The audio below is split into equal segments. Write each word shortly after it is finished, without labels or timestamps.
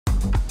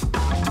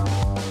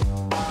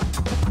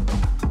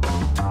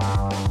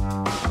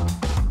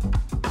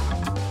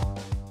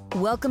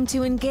Welcome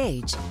to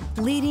Engage,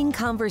 leading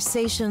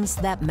conversations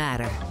that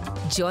matter.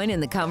 Join in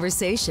the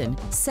conversation.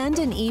 Send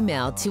an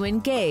email to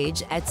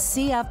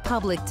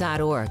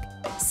engage@cfpublic.org.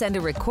 Send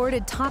a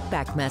recorded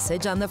talkback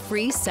message on the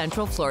free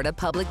Central Florida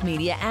Public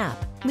Media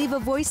app. Leave a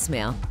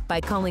voicemail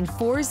by calling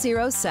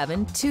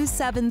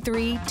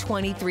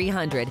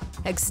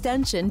 407-273-2300,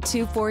 extension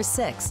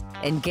 246.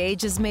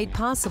 Engage is made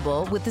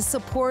possible with the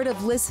support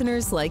of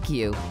listeners like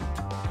you.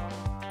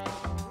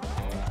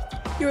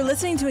 You're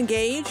listening to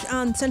Engage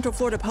on Central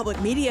Florida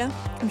Public Media.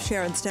 I'm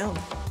Sharon Stone.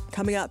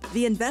 Coming up,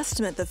 the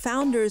investment the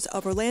founders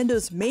of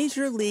Orlando's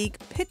Major League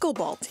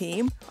Pickleball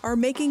team are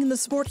making in the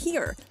sport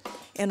here,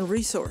 and a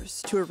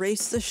resource to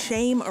erase the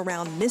shame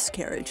around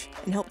miscarriage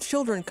and help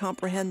children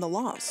comprehend the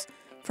loss.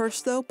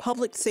 First, though,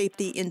 public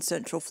safety in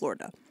Central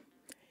Florida.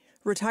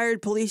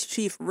 Retired Police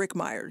Chief Rick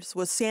Myers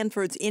was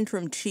Sanford's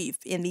interim chief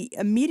in the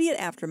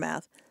immediate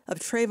aftermath of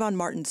Trayvon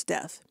Martin's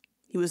death.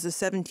 He was a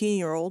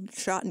 17-year-old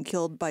shot and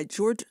killed by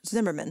George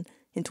Zimmerman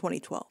in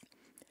 2012.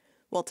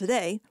 Well,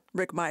 today,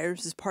 Rick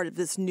Myers is part of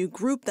this new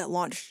group that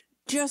launched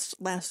just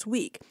last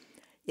week.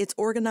 It's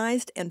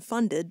organized and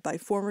funded by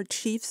former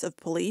chiefs of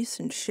police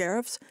and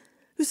sheriffs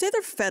who say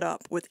they're fed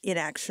up with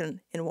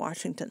inaction in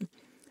Washington.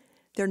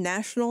 Their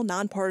national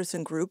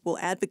nonpartisan group will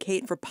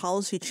advocate for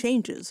policy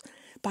changes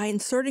by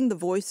inserting the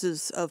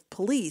voices of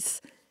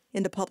police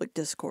into public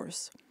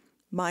discourse.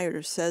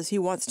 Myers says he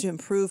wants to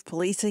improve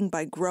policing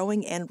by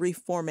growing and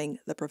reforming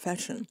the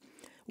profession.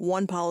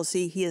 One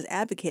policy he is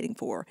advocating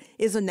for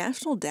is a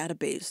national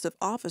database of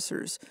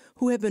officers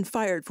who have been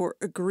fired for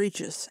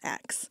egregious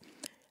acts.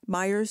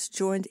 Myers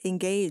joined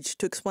Engage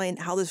to explain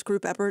how this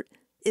group effort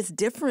is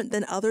different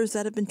than others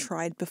that have been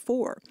tried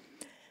before.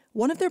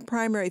 One of their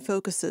primary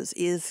focuses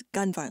is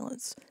gun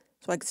violence.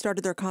 So I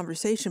started their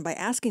conversation by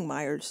asking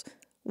Myers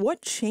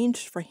what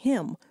changed for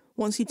him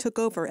once he took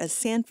over as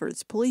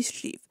Sanford's police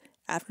chief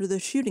after the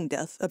shooting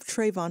death of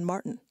Trayvon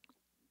Martin.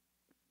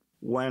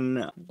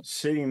 When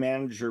City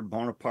Manager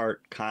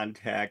Bonaparte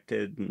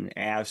contacted and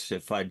asked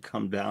if I'd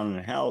come down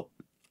and help,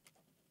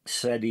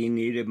 said he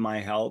needed my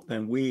help,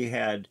 and we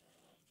had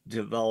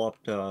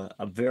developed a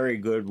very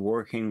good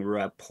working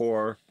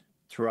rapport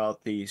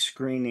throughout the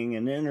screening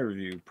and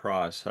interview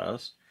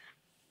process.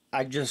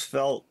 I just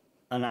felt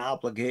an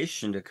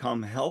obligation to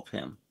come help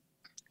him.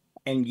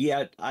 And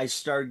yet I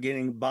started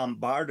getting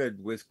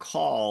bombarded with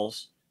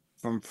calls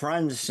from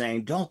friends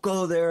saying, "Don't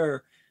go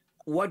there.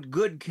 What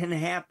good can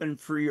happen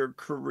for your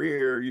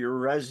career, your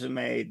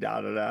resume,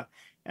 da-da-da."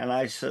 And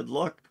I said,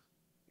 look,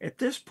 at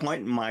this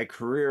point in my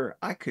career,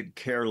 I could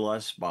care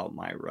less about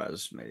my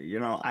resume. You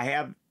know, I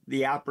have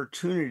the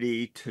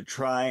opportunity to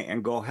try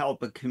and go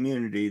help a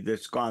community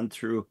that's gone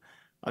through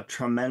a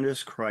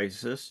tremendous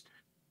crisis.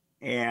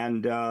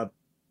 And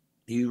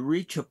you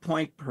reach a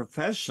point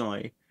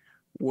professionally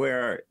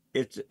where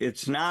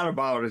it's not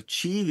about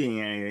achieving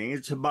anything.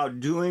 It's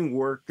about doing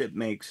work that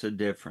makes a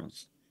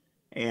difference.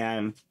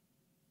 And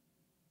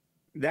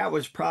that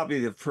was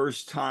probably the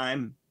first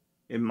time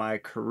in my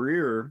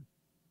career,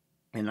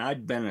 and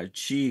I'd been a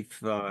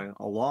chief a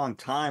long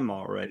time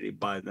already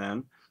by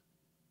then,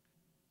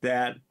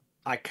 that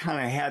I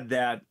kind of had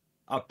that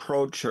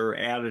approach or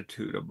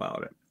attitude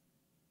about it.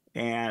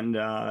 And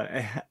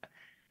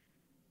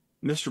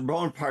Mr.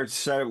 Bonaparte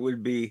said it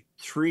would be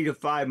 3 to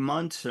 5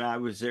 months, and I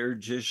was there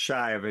just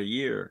shy of a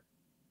year.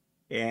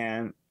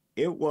 And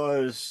it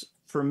was,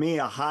 for me,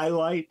 a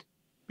highlight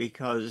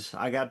because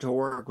I got to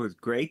work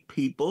with great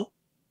people,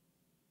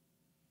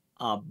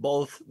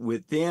 both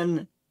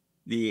within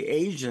the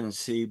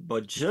agency,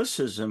 but just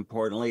as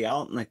importantly,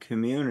 out in the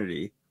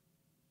community,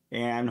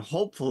 and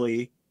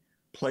hopefully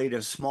played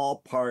a small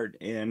part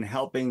in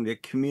helping the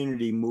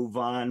community move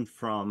on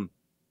from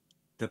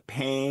the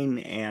pain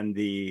and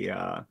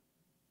the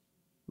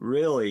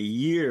really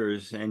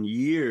years and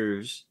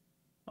years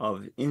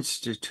of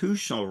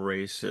institutional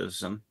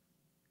racism,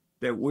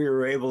 that we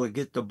were able to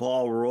get the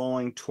ball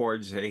rolling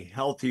towards a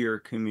healthier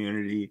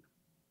community,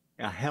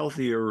 a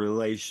healthier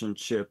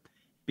relationship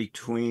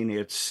between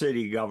its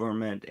city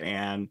government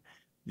and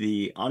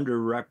the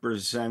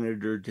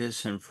underrepresented or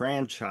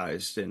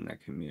disenfranchised in the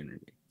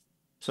community.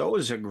 So it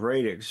was a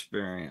great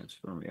experience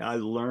for me. I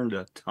learned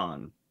a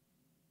ton.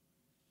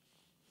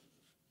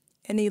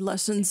 Any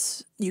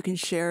lessons you can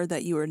share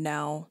that you are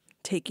now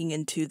taking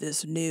into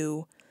this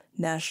new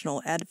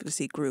national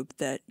advocacy group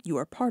that you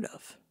are part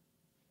of?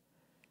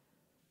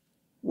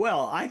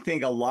 Well, I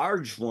think a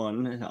large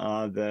one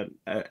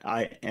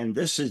and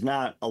this is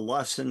not a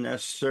lesson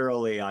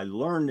necessarily I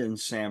learned in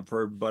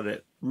Sanford, but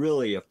it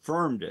really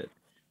affirmed it,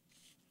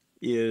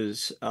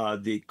 is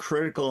the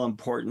critical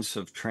importance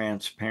of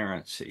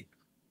transparency.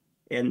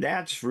 And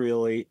that's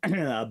really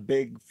a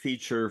big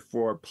feature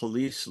for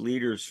police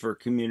leaders for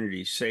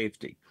community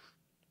safety.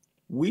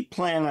 We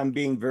plan on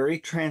being very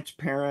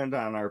transparent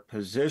on our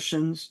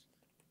positions.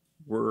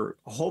 We're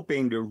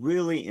hoping to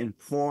really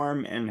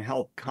inform and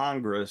help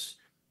Congress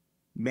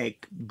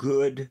make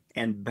good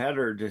and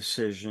better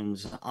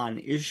decisions on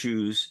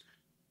issues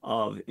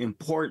of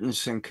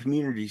importance and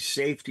community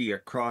safety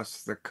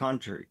across the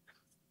country.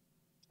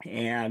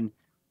 And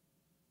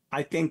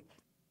I think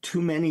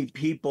too many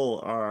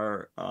people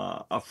are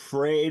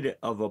afraid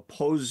of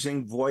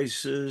opposing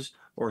voices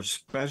or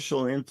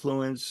special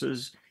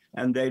influences,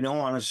 and they don't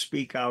want to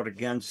speak out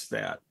against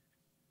that.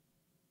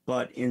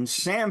 But in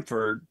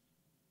Sanford,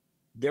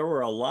 there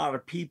were a lot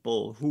of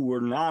people who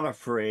were not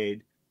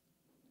afraid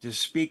to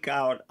speak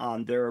out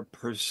on their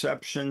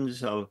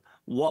perceptions of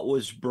what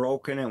was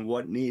broken and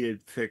what needed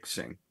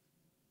fixing.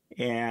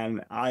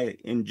 And I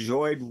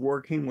enjoyed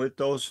working with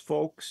those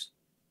folks.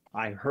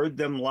 I heard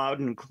them loud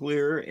and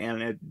clear,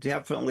 and it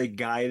definitely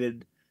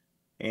guided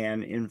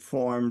and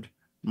informed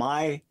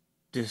my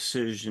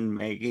decision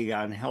making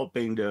on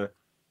helping to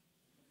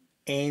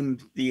aim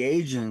the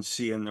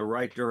agency in the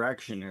right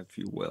direction, if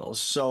you will.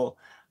 So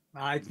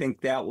I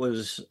think that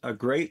was a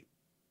great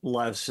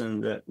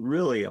lesson that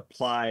really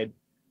applied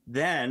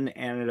then,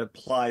 and it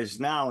applies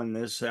now in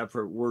this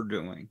effort we're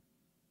doing.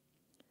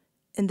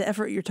 And the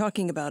effort you're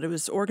talking about, it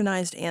was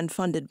organized and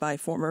funded by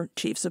former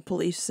chiefs of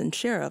police and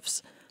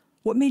sheriffs.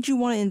 What made you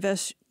want to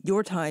invest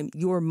your time,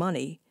 your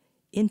money,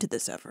 into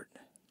this effort?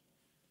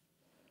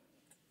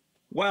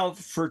 Well,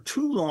 for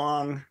too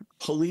long,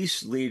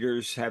 police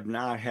leaders have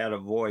not had a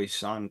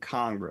voice on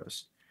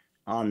Congress,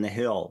 on the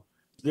Hill.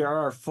 There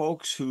are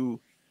folks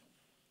who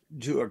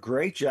do a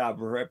great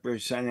job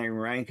representing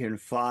rank and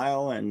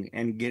file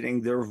and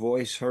getting their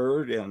voice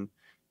heard. And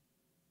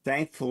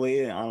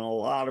thankfully, on a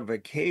lot of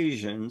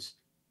occasions,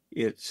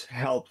 it's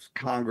helped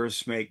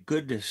Congress make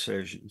good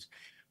decisions.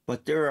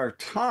 But there are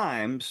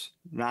times,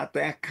 not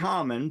that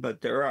common,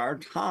 but there are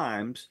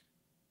times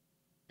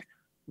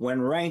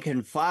when rank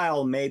and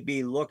file may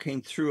be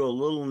looking through a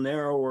little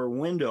narrower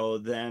window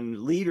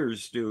than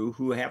leaders do,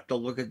 who have to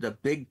look at the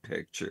big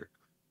picture.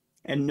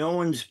 And no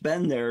one's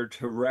been there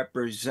to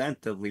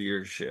represent the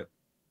leadership.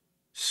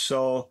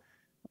 So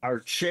our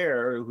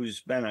chair,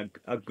 who's been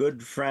a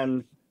good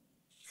friend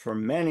for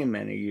many,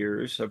 many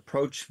years,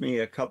 approached me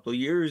a couple of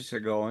years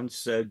ago and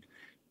said,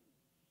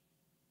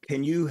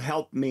 can you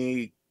help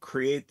me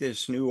create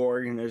this new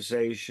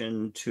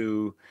organization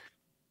to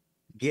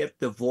get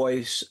the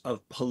voice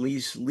of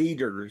police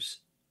leaders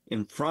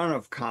in front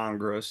of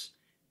Congress,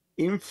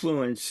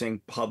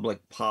 influencing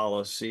public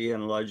policy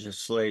and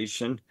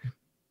legislation,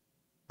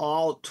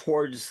 all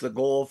towards the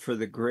goal for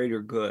the greater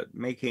good,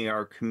 making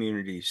our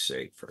communities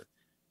safer.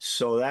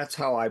 So that's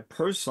how I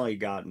personally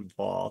got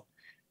involved.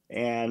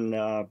 And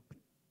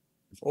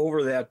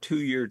over that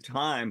 2-year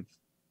time,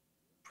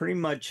 pretty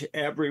much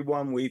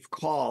everyone we've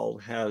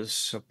called has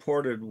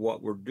supported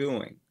what we're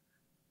doing.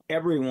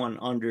 Everyone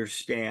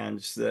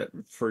understands that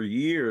for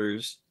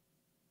years,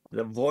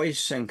 the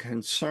voice and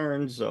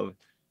concerns of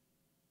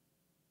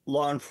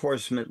law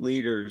enforcement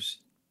leaders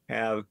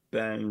have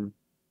been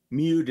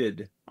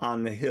muted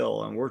on the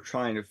Hill, and we're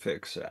trying to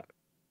fix that.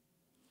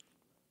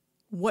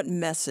 What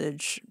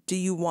message do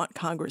you want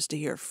Congress to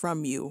hear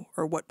from you,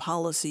 or what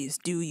policies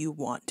do you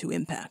want to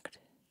impact?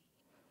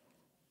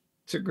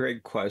 It's a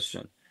great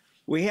question.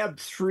 We have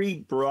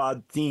 3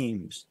 broad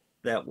themes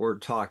that we're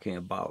talking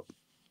about.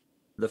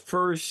 The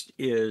first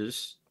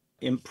is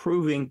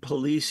improving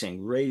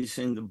policing,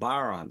 raising the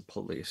bar on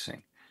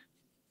policing.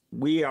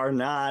 We are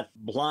not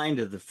blind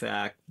to the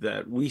fact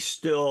that we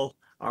still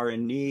are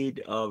in need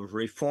of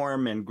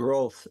reform and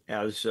growth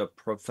as a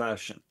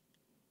profession.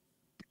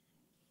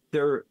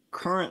 There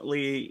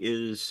currently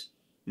is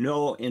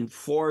no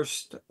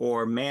enforced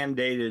or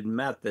mandated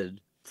method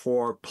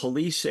for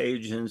police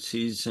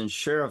agencies and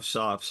sheriff's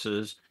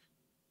offices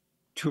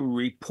to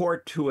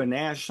report to a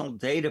national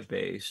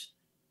database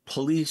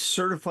police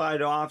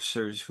certified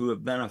officers who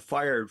have been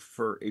fired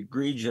for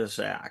egregious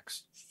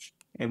acts.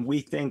 And we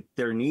think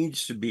there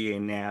needs to be a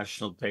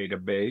national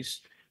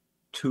database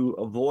to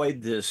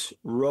avoid this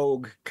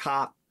rogue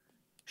cop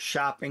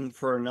shopping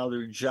for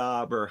another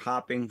job or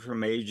hopping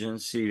from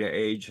agency to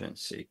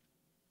agency.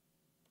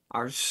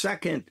 Our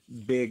second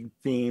big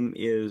theme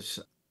is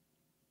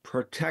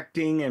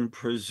protecting and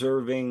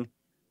preserving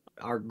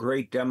our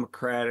great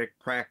democratic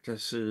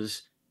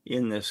practices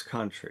in this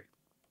country.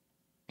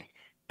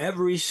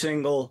 Every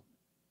single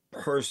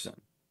person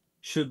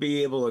should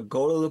be able to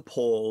go to the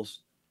polls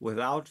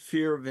without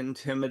fear of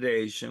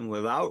intimidation,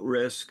 without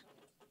risk,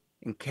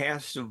 and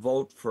cast a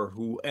vote for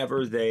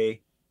whoever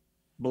they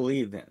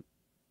believe in.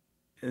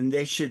 And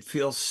they should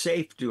feel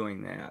safe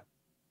doing that.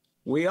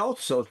 We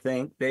also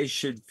think they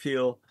should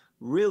feel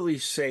really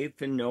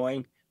safe in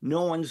knowing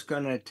no one's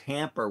going to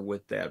tamper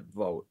with that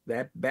vote.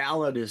 That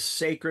ballot is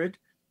sacred,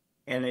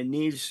 and it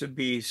needs to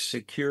be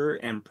secure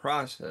and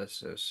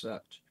processed as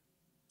such.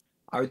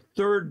 Our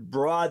third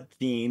broad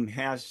theme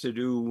has to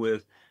do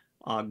with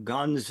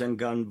guns and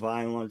gun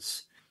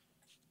violence.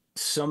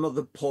 Some of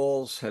the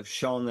polls have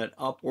shown that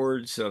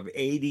upwards of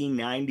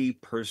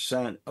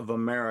 80–90% of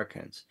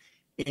Americans,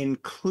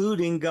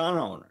 including gun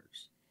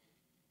owners,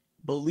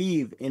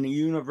 believe in a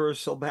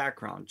universal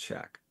background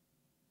check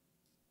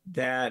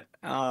that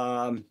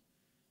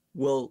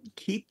will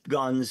keep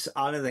guns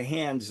out of the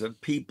hands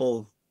of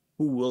people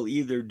who will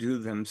either do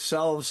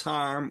themselves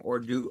harm or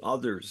do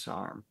others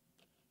harm.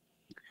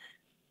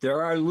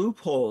 There are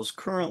loopholes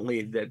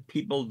currently that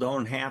people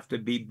don't have to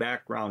be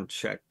background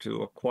checked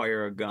to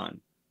acquire a gun.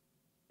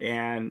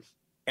 And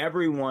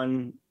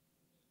everyone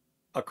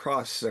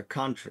across the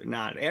country,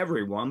 not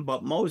everyone,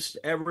 but most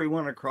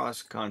everyone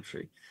across the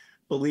country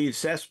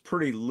believes that's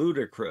pretty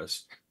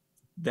ludicrous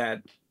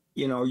that,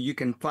 you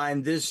can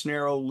find this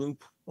narrow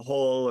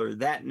loophole or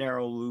that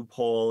narrow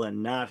loophole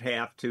and not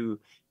have to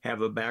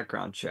have a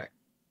background check.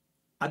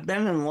 I've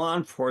been in law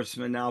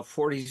enforcement now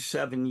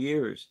 47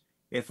 years.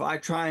 If I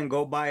try and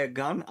go buy a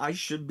gun, I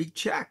should be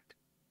checked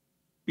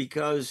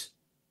because,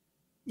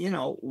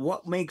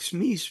 what makes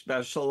me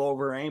special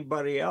over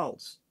anybody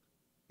else?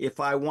 If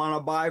I want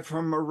to buy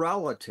from a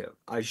relative,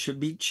 I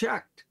should be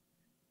checked.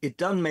 It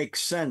doesn't make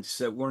sense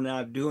that we're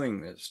not doing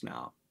this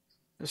now.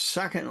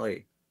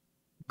 Secondly,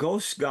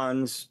 ghost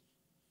guns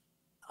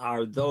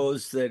are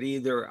those that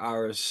either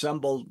are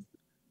assembled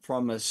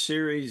from a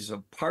series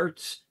of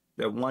parts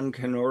that one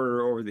can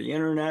order over the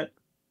internet.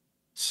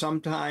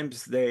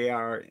 Sometimes they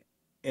are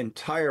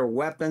entire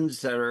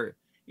weapons that are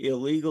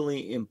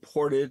illegally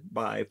imported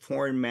by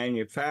foreign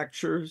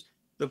manufacturers.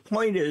 The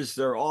point is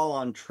they're all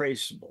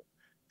untraceable.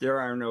 There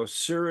are no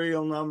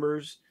serial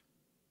numbers.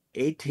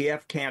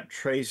 ATF can't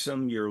trace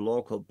them. Your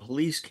local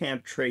police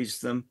can't trace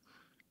them.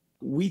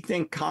 We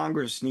think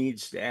Congress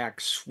needs to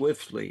act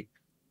swiftly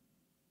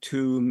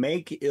to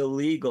make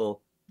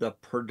illegal the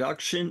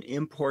production,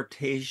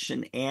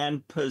 importation,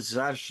 and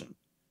possession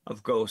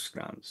of ghost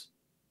guns.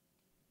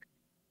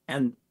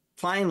 And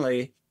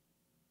finally,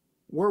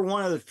 we're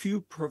one of the few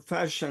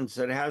professions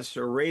that has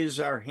to raise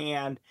our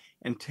hand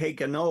and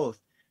take an oath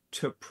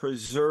to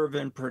preserve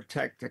and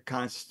protect the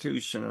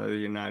Constitution of the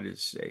United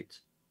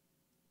States.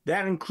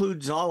 That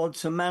includes all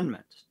its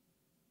amendments.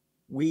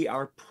 We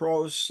are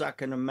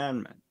pro-Second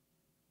Amendment.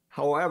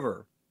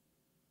 However,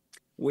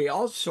 we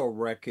also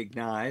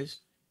recognize,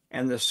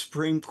 and the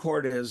Supreme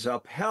Court has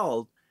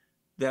upheld,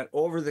 that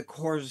over the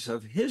course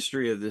of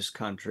history of this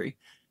country,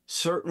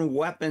 certain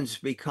weapons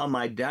become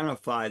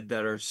identified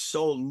that are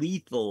so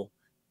lethal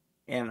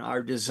and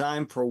are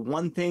designed for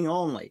one thing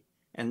only,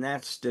 and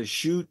that's to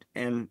shoot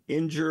and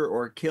injure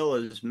or kill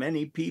as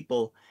many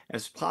people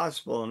as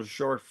possible in a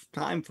short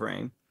time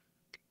frame.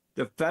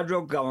 The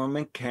federal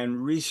government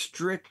can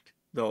restrict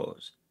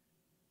those.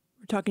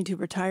 We're talking to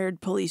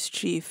retired Police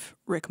Chief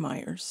Rick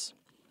Myers.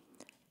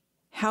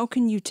 How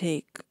can you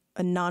take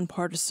a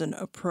nonpartisan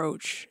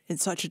approach in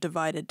such a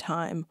divided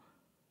time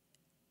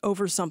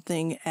over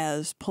something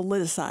as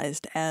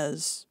politicized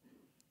as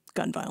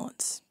gun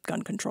violence,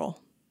 gun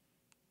control?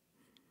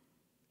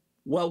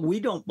 Well, we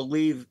don't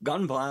believe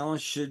gun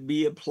violence should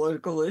be a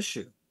political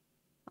issue.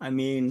 I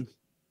mean,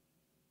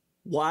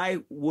 why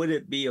would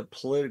it be a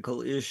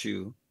political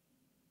issue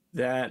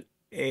that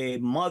a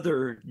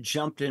mother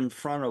jumped in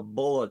front of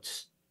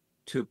bullets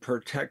to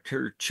protect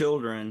her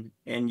children,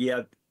 and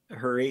yet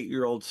her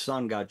 8-year-old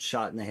son got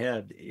shot in the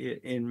head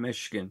in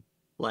Michigan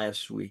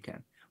last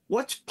weekend?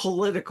 What's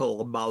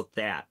political about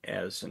that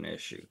as an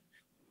issue?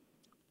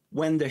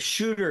 When the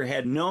shooter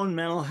had known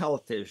mental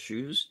health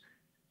issues,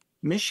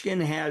 Michigan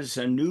has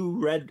a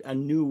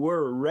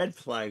newer red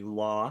flag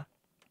law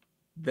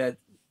that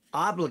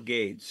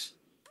obligates,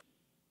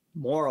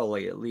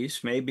 morally at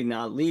least, maybe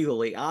not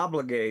legally,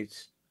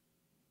 obligates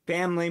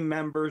family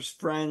members,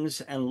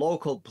 friends, and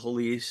local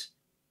police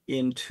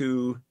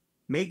into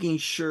making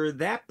sure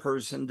that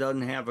person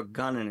doesn't have a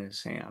gun in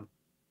his hand.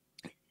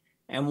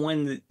 And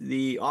when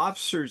the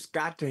officers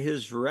got to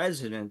his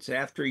residence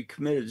after he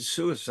committed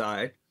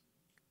suicide,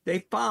 they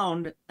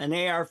found an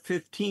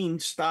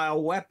AR-15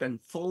 style weapon,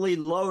 fully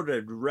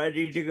loaded,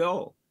 ready to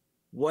go.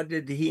 What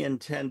did he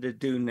intend to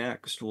do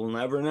next? We'll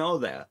never know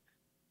that.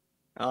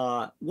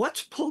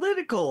 What's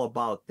political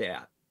about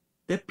that?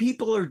 That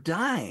people are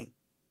dying.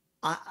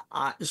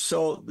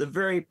 So the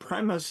very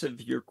premise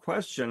of your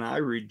question, I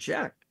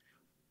reject.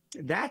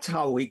 That's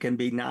how we can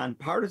be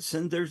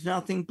nonpartisan. There's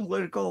nothing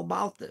political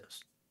about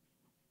this.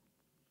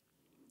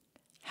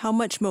 How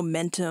much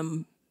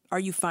momentum are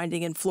you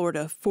finding in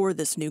Florida for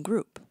this new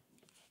group?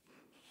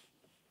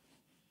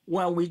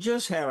 Well, we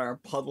just had our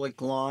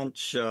public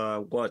launch,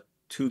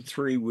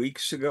 2-3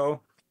 weeks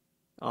ago.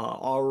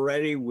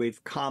 Already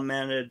we've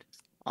commented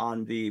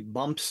on the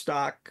bump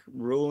stock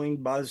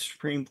ruling by the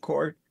Supreme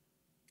Court.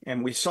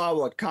 And we saw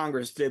what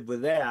Congress did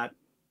with that,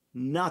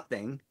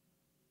 nothing.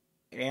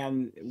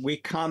 And we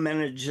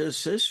commented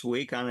just this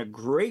week on a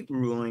great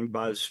ruling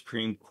by the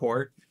Supreme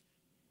Court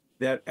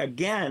that,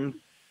 again,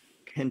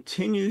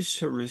 continues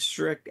to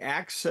restrict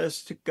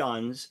access to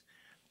guns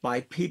by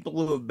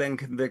people who have been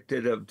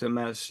convicted of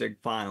domestic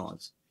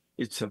violence.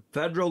 It's a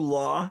federal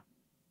law,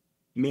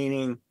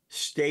 meaning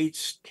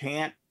states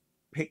can't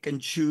pick and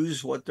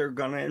choose what they're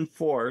going to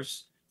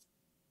enforce.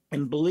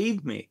 And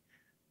believe me,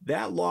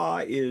 that law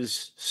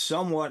is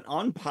somewhat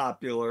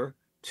unpopular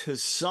to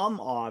some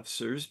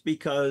officers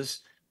because,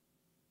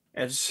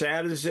 as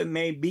sad as it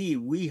may be,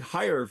 we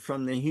hire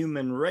from the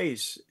human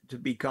race to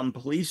become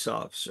police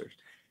officers.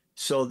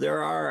 So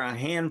there are a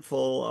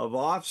handful of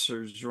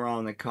officers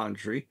around the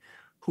country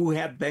who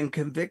have been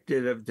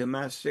convicted of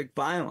domestic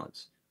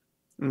violence.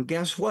 And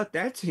guess what?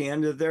 That's the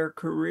end of their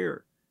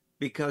career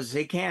because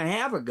they can't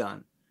have a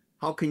gun.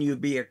 How can you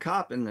be a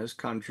cop in this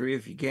country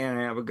if you can't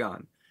have a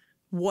gun?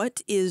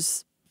 What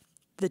is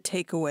the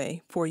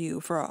takeaway for you,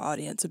 for our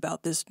audience,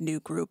 about this new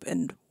group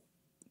and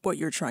what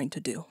you're trying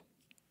to do?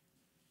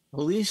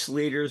 Police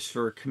Leaders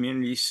for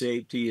Community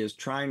Safety is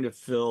trying to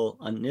fill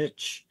a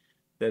niche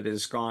that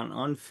has gone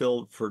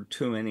unfilled for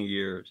too many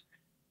years.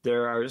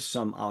 There are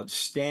some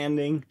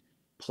outstanding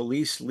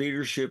police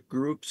leadership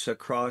groups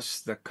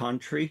across the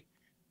country.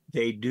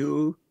 They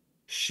do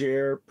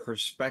share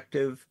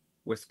perspective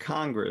with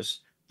Congress.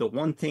 The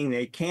one thing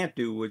they can't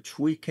do, which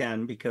we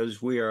can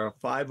because we are a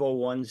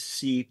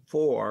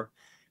 501c4,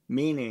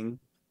 meaning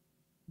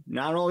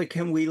not only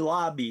can we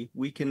lobby,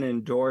 we can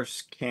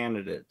endorse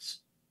candidates.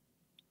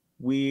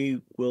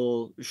 We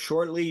will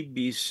shortly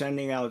be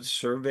sending out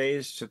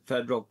surveys to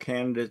federal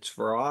candidates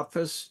for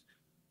office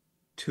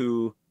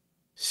to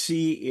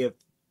see if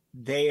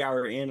they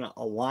are in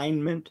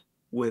alignment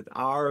with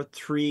our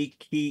 3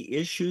 key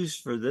issues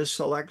for this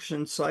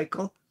election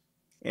cycle.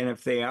 And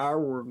if they are,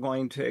 we're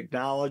going to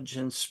acknowledge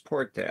and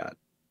support that.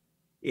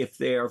 If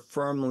they are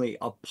firmly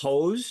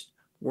opposed,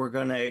 we're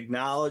going to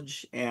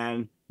acknowledge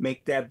and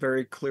make that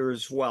very clear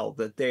as well,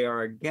 that they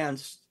are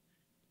against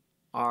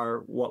are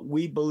what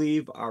we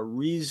believe are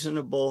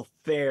reasonable,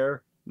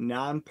 fair,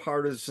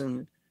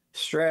 nonpartisan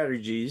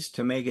strategies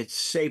to make it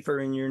safer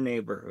in your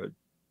neighborhood.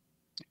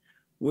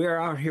 We're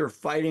out here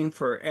fighting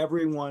for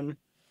everyone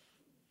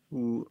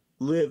who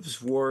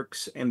lives,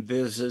 works, and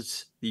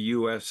visits the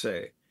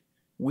USA.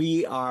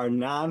 We are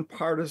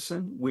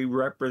nonpartisan. We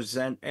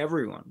represent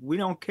everyone. We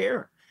don't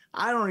care.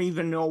 I don't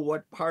even know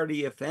what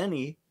party, if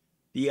any,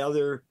 the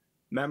other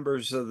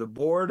members of the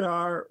board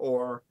are,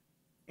 or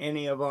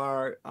any of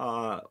our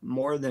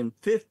more than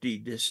 50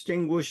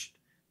 distinguished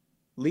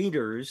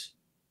leaders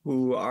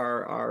who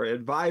are our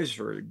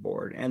advisory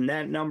board, and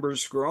that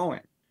number's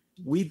growing.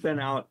 We've been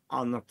out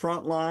on the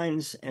front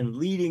lines and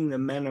leading the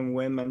men and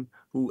women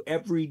who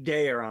every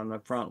day are on the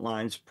front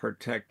lines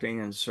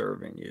protecting and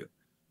serving you.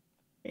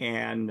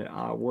 And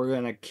we're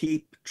going to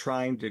keep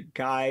trying to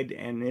guide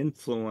and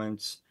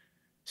influence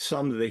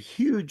some of the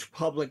huge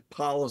public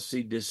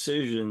policy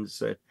decisions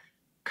that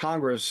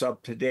Congress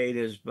up to date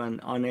has been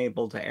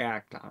unable to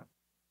act on.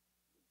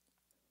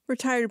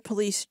 Retired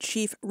Police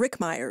Chief Rick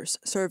Myers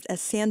served as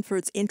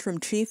Sanford's interim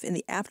chief in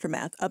the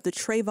aftermath of the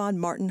Trayvon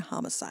Martin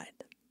homicide.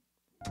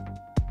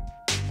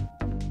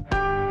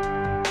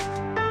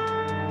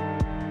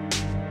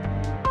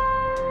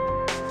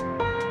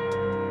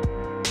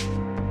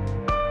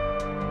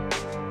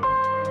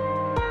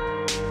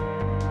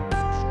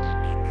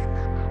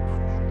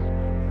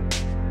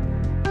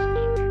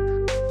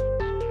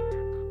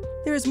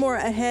 There is more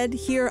ahead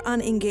here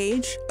on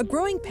Engage. A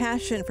growing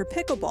passion for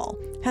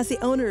pickleball has the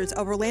owners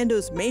of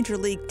Orlando's Major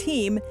League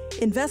team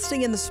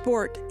investing in the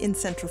sport in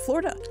Central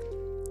Florida.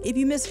 If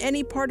you miss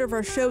any part of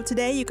our show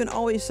today, you can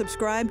always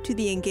subscribe to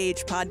the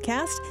Engage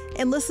podcast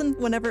and listen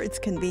whenever it's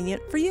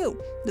convenient for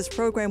you. This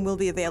program will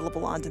be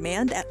available on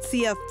demand at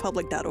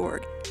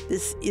cfpublic.org.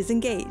 This is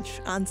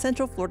Engage on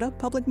Central Florida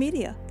Public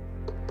Media.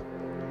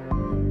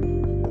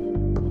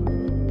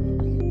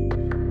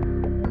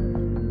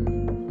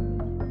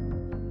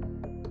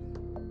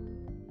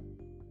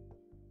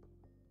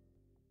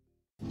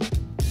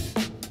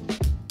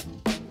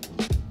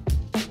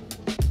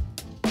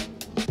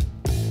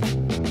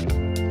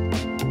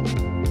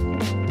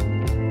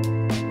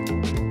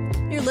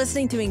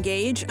 Listening to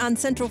Engage on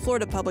Central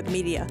Florida Public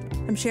Media.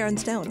 I'm Sharon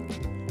Stone.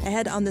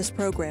 Ahead on this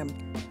program,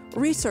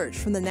 research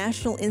from the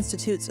National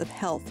Institutes of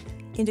Health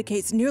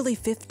indicates nearly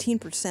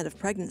 15% of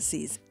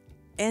pregnancies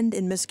end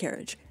in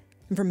miscarriage.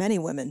 And for many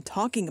women,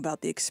 talking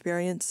about the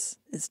experience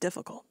is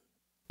difficult.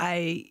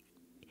 I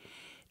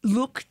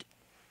looked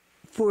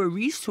for a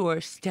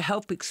resource to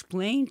help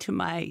explain to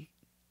my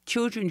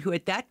children, who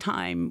at that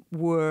time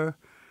were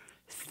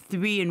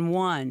 3 and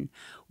 1,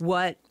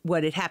 what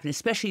had happened,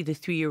 especially the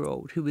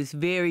 3-year-old, who was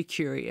very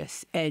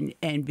curious and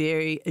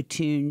very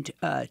attuned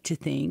to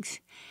things.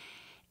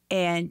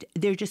 And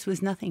there just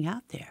was nothing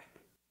out there.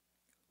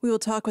 We will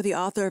talk with the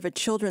author of a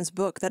children's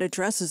book that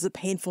addresses the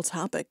painful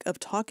topic of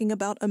talking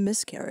about a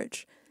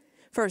miscarriage.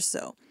 First,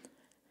 though,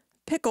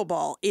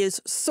 pickleball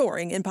is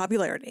soaring in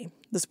popularity.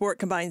 The sport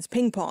combines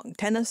ping pong,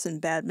 tennis,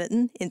 and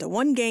badminton into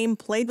one game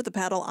played with a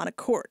paddle on a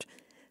court.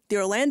 The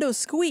Orlando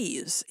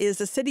Squeeze is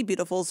the City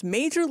Beautiful's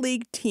Major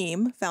League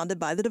team founded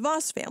by the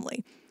DeVos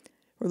family.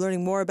 We're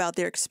learning more about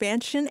their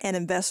expansion and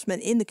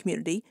investment in the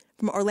community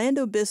from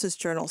Orlando Business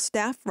Journal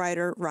staff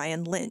writer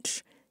Ryan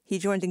Lynch. He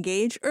joined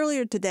Engage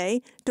earlier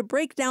today to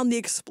break down the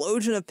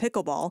explosion of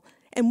pickleball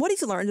and what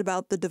he's learned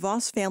about the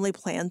DeVos family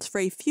plans for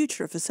a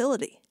future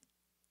facility.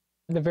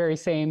 The very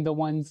same, the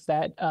ones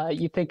that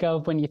you think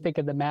of when you think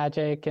of the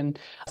Magic and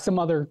some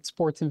other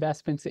sports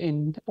investments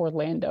in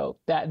Orlando.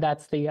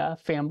 That's the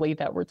family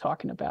that we're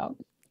talking about.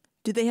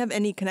 Do they have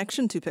any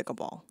connection to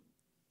pickleball?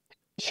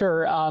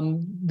 Sure.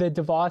 The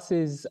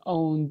DeVosses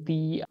own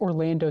the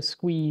Orlando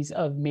Squeeze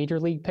of Major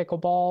League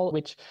Pickleball,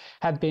 which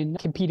have been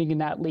competing in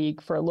that league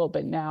for a little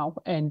bit now.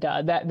 And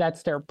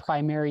that's their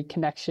primary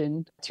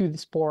connection to the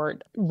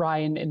sport.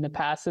 Ryan in the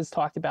past has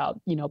talked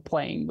about,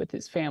 playing with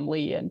his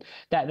family, and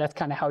that's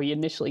kind of how he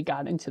initially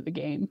got into the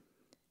game.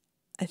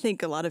 I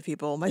think a lot of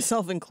people,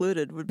 myself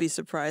included, would be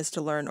surprised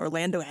to learn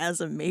Orlando has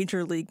a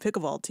Major League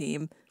Pickleball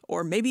team,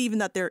 or maybe even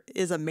that there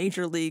is a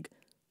Major League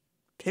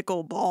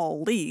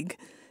Pickleball League.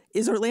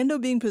 Is Orlando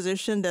being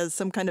positioned as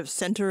some kind of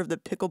center of the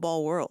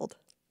pickleball world?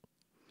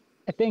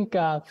 I think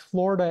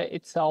Florida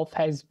itself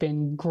has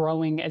been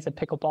growing as a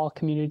pickleball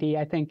community.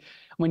 I think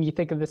when you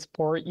think of the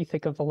sport, you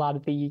think of a lot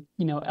of the,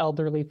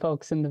 elderly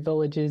folks in the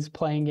villages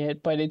playing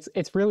it, but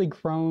it's really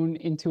grown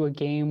into a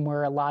game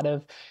where a lot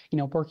of,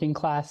 working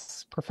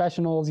class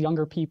professionals,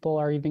 younger people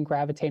are even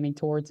gravitating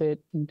towards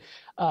it. And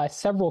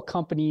several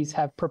companies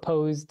have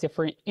proposed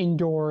different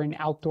indoor and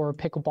outdoor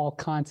pickleball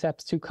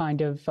concepts to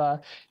kind of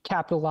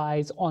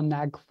capitalize on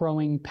that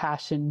growing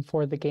passion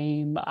for the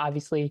game.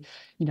 Obviously,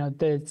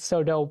 the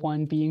Soto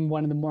one being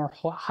one of the more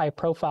high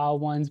profile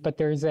ones, but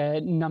there's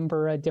a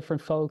number of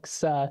different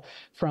folks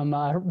from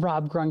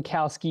Rob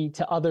Gronkowski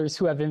to others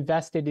who have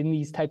invested in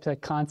these types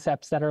of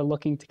concepts that are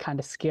looking to kind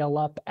of scale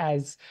up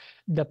as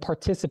the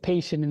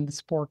participation in the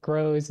sport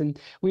grows. And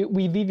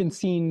we've even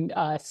seen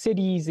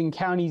cities and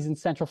counties in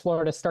Central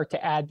Florida start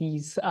to add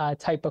these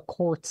type of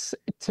courts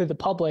to the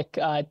public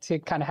to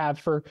kind of have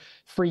for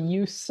free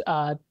use,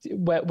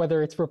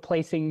 whether it's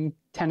replacing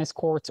tennis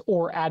courts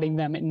or adding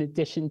them in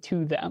addition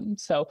to them.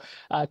 So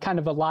kind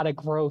of a lot of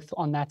growth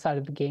on that side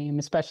of the game,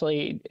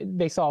 especially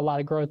they saw a lot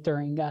of growth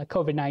during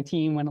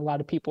COVID-19 when a lot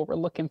of people were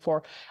looking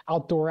for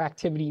outdoor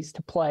activities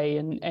to play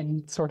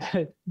and sort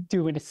of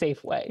do in a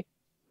safe way.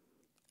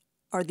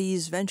 Are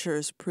these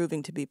ventures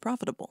proving to be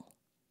profitable?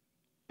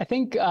 I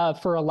think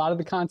for a lot of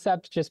the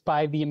concepts, just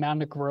by the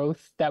amount of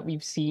growth that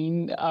we've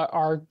seen,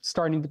 are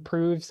starting to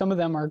prove. Some of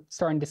them are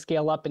starting to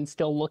scale up and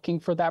still looking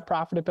for that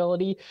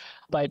profitability.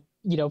 But,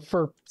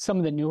 for some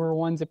of the newer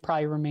ones, it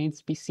probably remains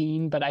to be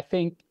seen. But I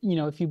think,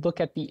 if you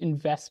look at the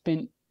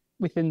investment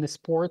within the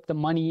sport, the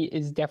money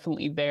is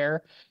definitely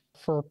there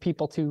for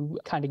people to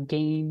kind of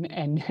gain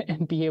and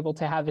be able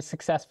to have a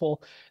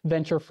successful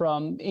venture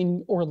from.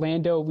 In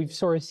Orlando, we've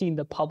sort of seen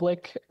the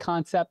public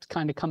concept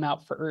kind of come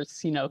out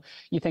first.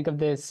 You think of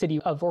the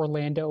city of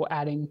Orlando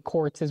adding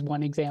courts as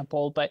one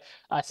example, but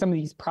some of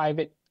these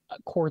private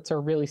courts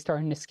are really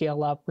starting to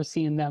scale up. We're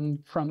seeing them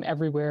from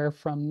everywhere,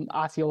 from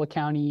Osceola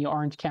County,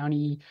 Orange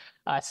County,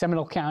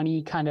 Seminole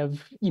County, kind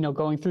of,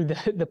 going through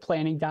the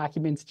planning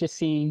documents, just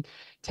seeing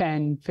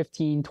 10,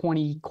 15,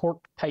 20 court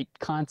type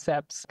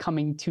concepts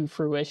coming to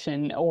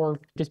fruition or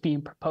just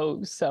being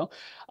proposed. So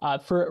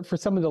for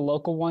some of the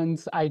local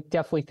ones, I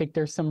definitely think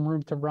there's some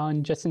room to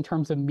run just in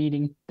terms of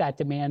meeting that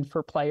demand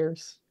for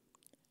players.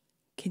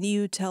 Can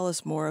you tell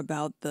us more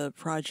about the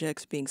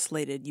projects being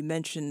slated? You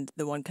mentioned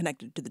the one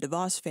connected to the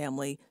DeVos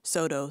family,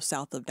 Soto,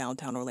 south of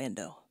downtown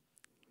Orlando.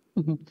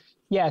 Mm-hmm.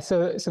 Yeah,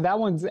 so that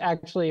one's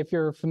actually, if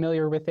you're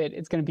familiar with it,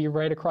 it's going to be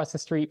right across the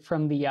street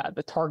from the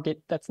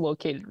Target that's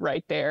located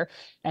right there.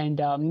 And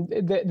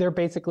they're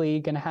basically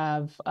going to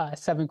have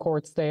 7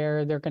 courts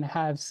there. They're going to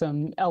have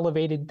some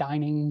elevated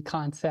dining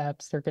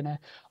concepts. They're going to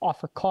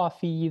offer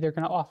coffee. They're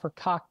going to offer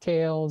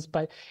cocktails.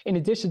 But in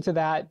addition to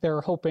that, they're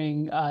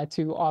hoping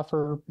to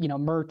offer,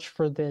 merch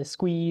for the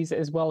squeeze,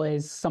 as well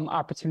as some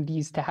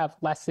opportunities to have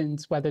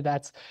lessons, whether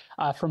that's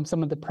from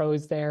some of the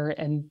pros there.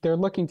 And they're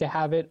looking to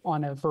have it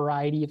on a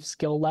variety of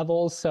skill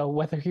levels. So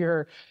whether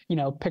you're,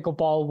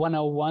 pickleball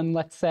 101,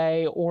 let's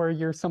say, or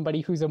you're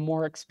somebody who's a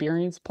more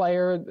experienced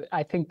player,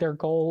 I think their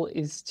goal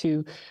is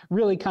to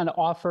really kind of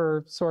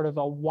offer sort of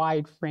a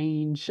wide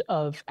range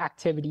of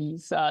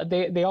activities.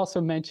 They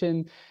also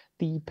mentioned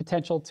the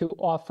potential to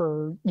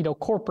offer,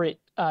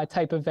 corporate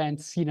type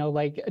events,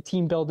 like a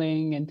team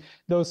building and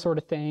those sort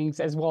of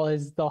things, as well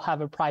as they'll have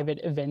a private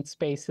event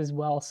space as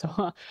well.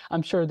 So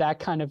I'm sure that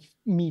kind of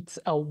meets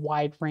a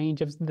wide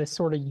range of the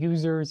sort of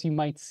users you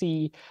might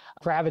see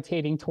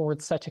gravitating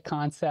towards such a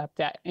concept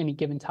at any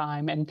given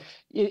time. And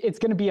it's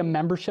going to be a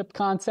membership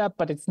concept,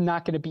 but it's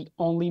not going to be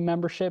only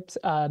memberships.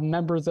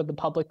 Members of the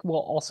public will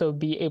also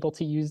be able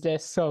to use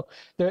this. So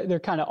they're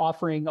kind of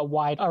offering a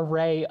wide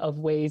array of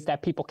ways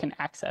that people can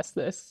access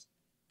this.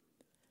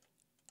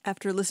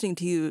 After listening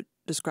to you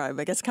describe,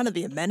 I guess, kind of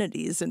the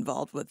amenities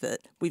involved with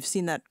it, we've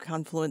seen that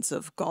confluence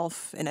of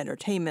golf and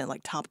entertainment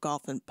like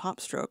Topgolf and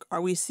PopStroke. Are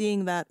we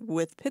seeing that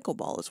with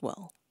pickleball as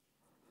well?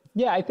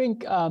 Yeah, I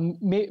think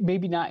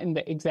maybe not in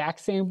the exact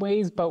same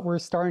ways, but we're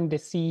starting to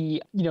see,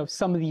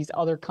 some of these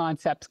other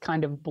concepts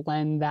kind of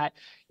blend that,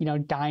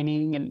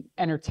 dining and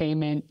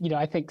entertainment.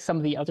 I think some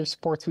of the other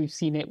sports we've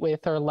seen it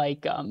with are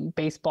like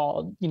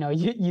baseball.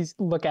 You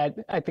look at,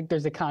 I think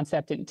there's a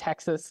concept in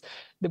Texas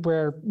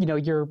where,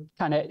 you're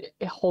kind of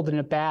holding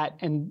a bat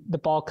and the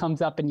ball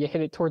comes up and you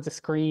hit it towards the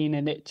screen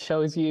and it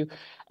shows you.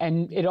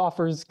 And it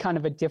offers kind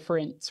of a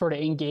different sort of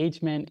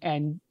engagement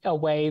and a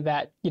way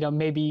that,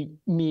 maybe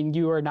me and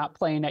you are not not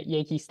playing at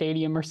Yankee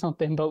Stadium or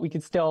something, but we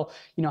could still,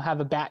 have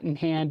a bat in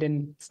hand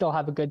and still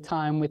have a good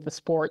time with the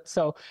sport.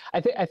 So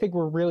I think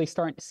we're really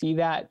starting to see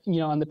that,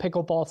 on the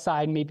pickleball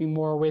side, maybe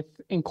more with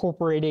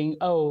incorporating,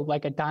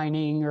 like a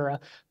dining or a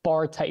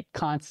bar type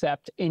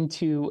concept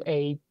into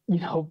a,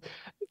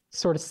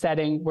 sort of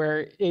setting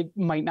where it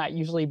might not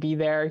usually be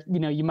there.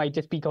 You might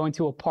just be going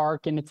to a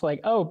park and it's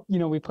like,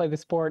 we play the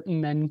sport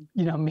and then,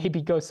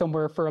 maybe go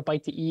somewhere for a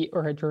bite to eat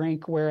or a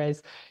drink.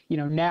 Whereas,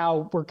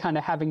 now we're kind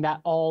of having that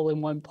all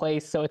in one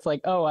place. So it's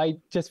like, I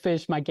just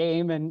finished my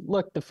game and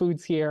look, the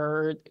food's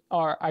here,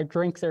 or our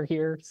drinks are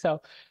here. So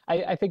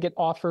I think it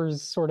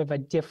offers sort of a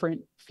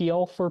different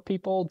feel for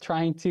people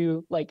trying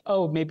to like,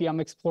 maybe I'm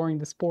exploring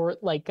the sport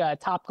like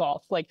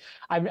Topgolf. Like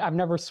I've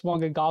never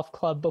swung a golf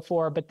club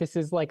before, but this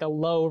is like a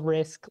low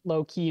risk,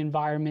 low key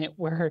environment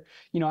where,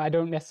 I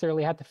don't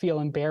necessarily have to feel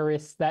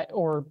embarrassed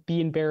or be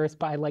embarrassed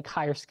by like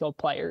higher skilled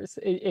players.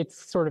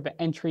 It's sort of an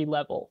entry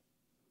level.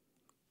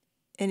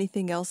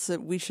 Anything else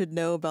that we should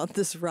know about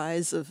this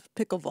rise of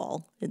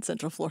pickleball in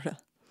Central Florida?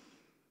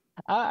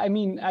 I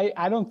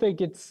don't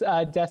think it's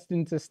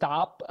destined to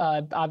stop.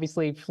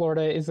 Obviously,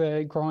 Florida is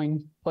a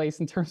growing place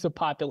in terms of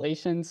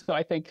population. So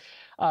I think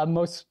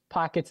most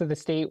pockets of the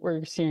state where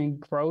you're seeing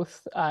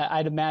growth,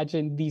 I'd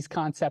imagine these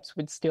concepts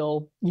would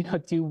still,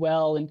 do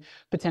well and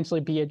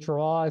potentially be a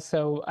draw.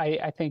 So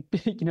I think,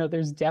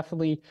 there's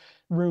definitely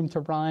room to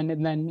run.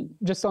 And then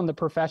just on the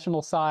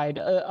professional side,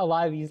 a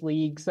lot of these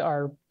leagues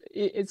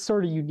it's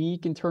sort of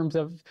unique in terms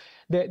of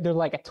they're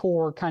like a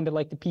tour, kind of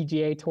like the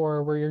PGA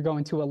Tour, where you're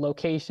going to a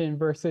location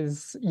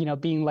versus,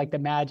 being like the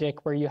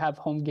Magic where you have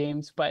home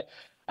games. But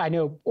I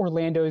know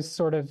Orlando's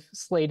sort of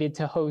slated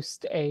to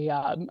host a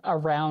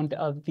round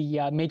of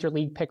the Major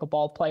League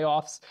Pickleball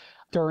playoffs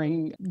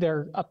during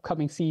their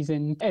upcoming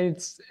season. And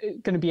it's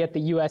going to be at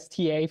the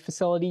USTA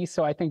facility.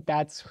 So I think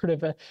that's sort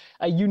of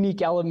a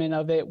unique element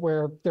of it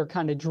where they're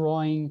kind of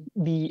drawing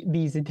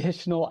these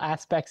additional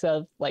aspects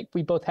of like,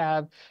 we both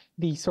have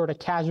the sort of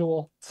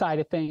casual side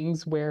of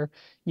things where,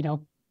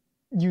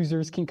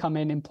 users can come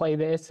in and play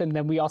this. And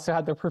then we also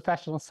have the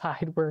professional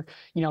side where,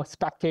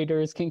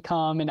 spectators can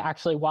come and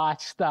actually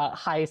watch the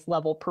highest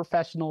level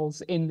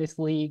professionals in this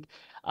league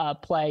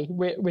play,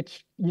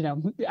 which,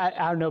 I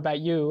don't know about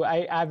you.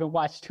 I haven't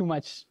watched too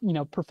much,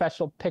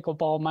 professional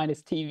pickleball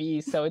minus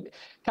TV. So it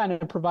kind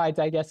of provides,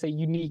 I guess, a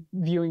unique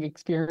viewing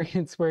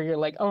experience where you're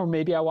like,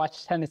 maybe I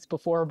watched tennis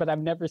before, but I've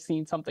never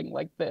seen something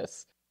like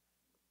this.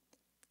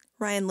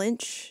 Ryan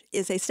Lynch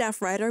is a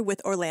staff writer with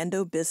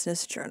Orlando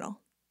Business Journal.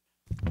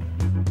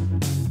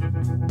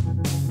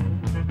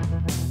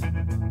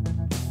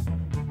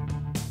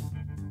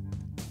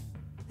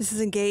 This is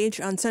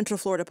Engage on Central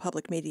Florida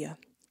Public Media.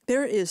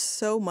 There is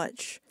so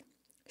much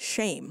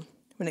shame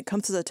when it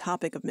comes to the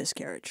topic of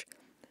miscarriage.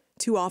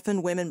 Too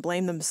often, women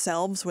blame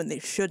themselves when they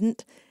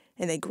shouldn't,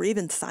 and they grieve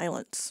in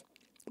silence.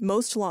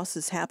 Most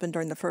losses happen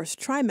during the first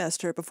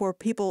trimester before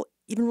people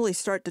even really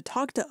start to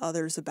talk to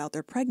others about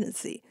their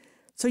pregnancy.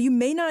 So you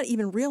may not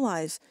even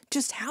realize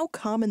just how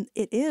common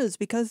it is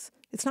because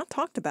it's not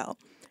talked about.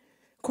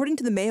 According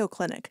to the Mayo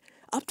Clinic,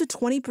 up to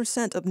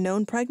 20% of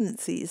known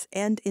pregnancies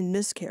end in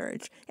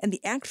miscarriage, and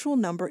the actual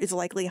number is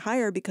likely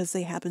higher because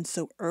they happen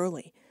so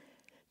early.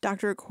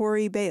 Dr.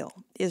 Corey Bale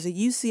is a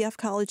UCF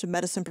College of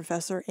Medicine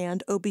professor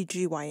and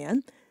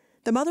OBGYN.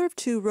 The mother of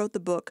two wrote the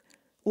book,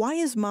 Why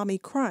is Mommy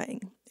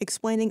Crying?,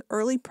 explaining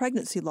early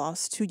pregnancy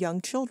loss to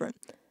young children.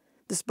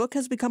 This book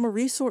has become a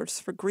resource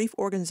for grief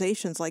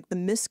organizations like the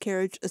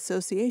Miscarriage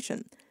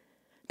Association.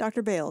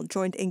 Dr. Bale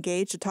joined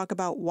Engage to talk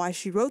about why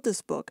she wrote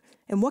this book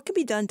and what can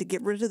be done to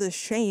get rid of the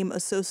shame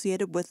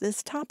associated with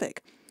this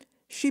topic.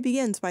 She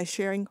begins by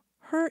sharing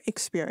her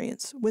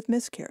experience with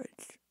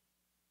miscarriage.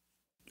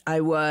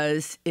 I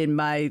was in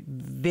my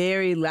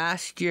very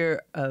last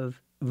year of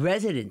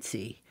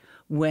residency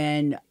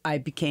when I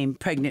became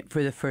pregnant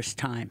for the first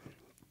time.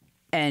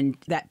 And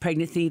that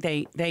pregnancy,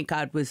 thank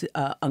God, was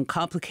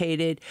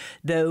uncomplicated,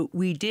 though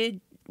we did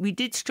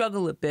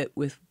struggle a bit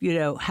with,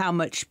 how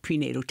much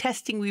prenatal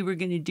testing we were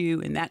going to do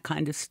and that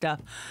kind of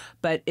stuff.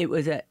 But it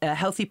was a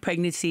healthy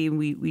pregnancy, and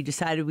we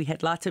decided we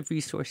had lots of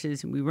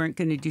resources and we weren't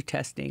going to do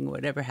testing.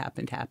 Whatever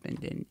happened,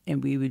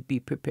 and we would be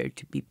prepared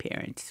to be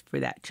parents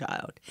for that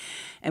child.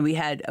 And we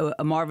had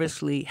a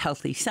marvelously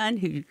healthy son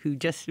we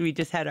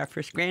just had our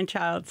first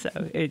grandchild. So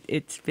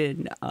it's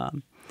been,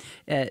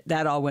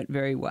 that all went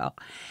very well.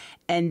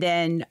 And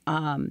then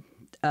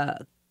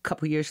a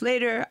couple years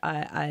later,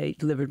 I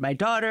delivered my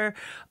daughter,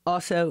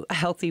 also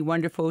healthy,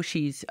 wonderful.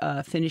 She's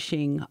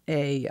finishing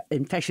a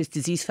infectious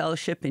disease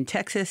fellowship in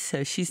Texas,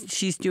 so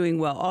she's doing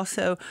well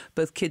also.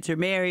 Both kids are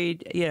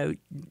married.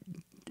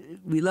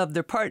 We love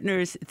their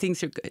partners.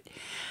 Things are good.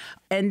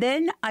 And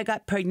then I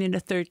got pregnant a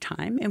third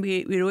time, and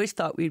we'd always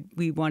thought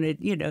we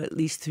wanted, at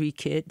least 3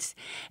 kids.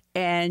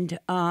 And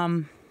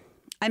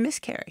I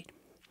miscarried.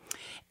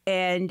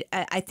 And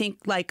I think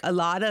like a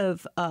lot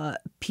of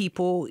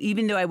people,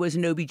 even though I was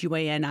an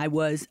OBGYN, I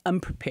was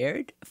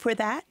unprepared for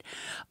that.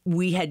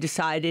 We had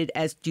decided,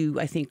 as do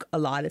I think a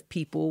lot of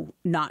people,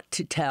 not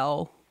to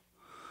tell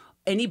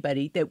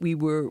anybody that we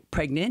were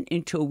pregnant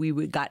until we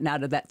were gotten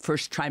out of that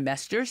first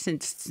trimester,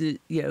 since,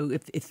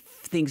 if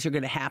things are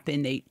going to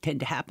happen, they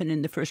tend to happen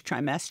in the first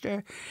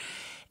trimester.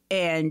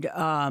 And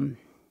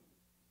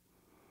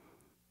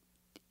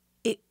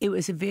it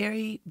was a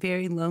very,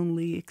 very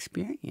lonely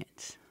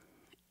experience.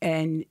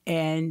 And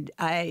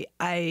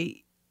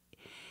I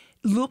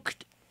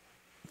looked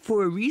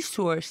for a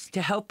resource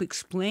to help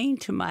explain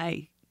to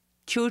my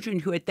children,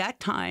 who at that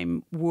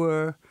time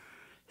were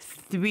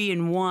 3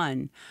 and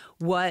 1,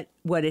 what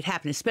had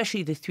happened,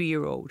 especially the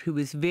 3-year-old, who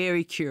was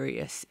very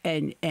curious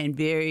and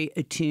very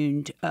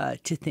attuned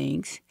to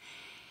things.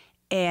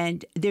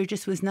 And there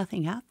just was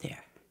nothing out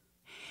there.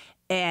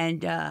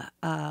 And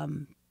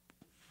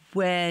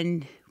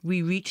when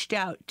we reached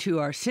out to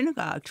our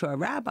synagogue, to our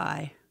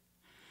rabbi,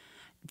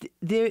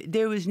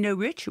 there was no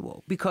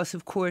ritual because,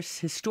 of course,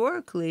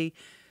 historically,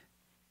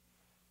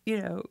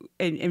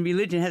 and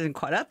religion hasn't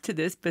caught up to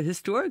this, but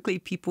historically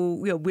people,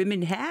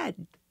 women had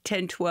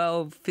 10,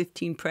 12,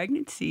 15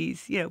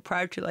 pregnancies,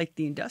 prior to like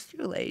the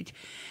industrial age.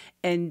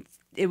 And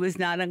it was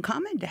not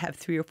uncommon to have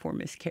 3 or 4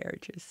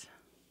 miscarriages.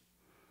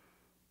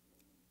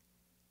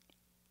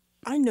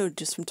 I know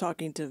just from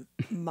talking to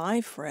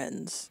my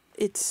friends,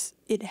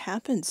 it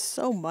happens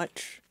so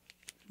much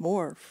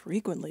more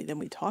frequently than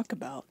we talk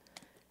about.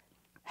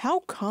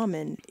 How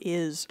common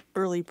is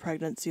early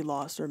pregnancy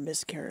loss or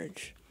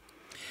miscarriage?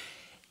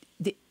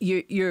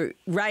 You're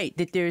right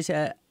that there's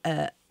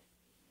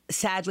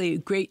sadly a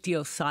great deal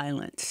of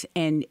silence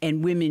and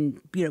women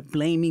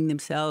blaming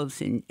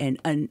themselves and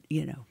I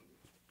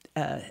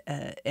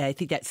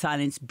think that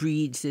silence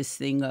breeds this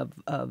thing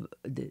of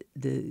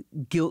the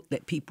guilt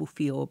that people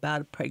feel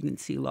about a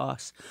pregnancy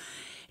loss.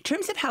 In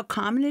terms of how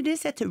common it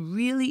is, that's a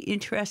really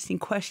interesting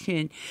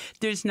question.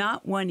 There's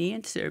not one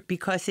answer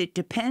because it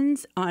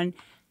depends on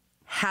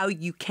how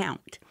you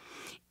count.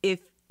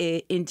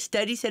 In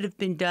studies that have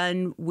been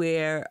done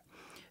where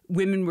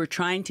women were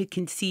trying to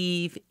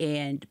conceive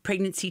and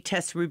pregnancy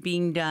tests were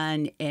being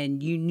done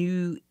and you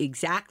knew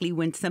exactly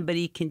when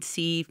somebody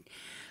conceived,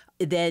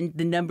 then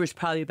the number is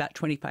probably about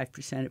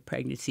 25% of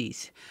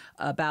pregnancies.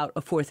 About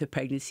a fourth of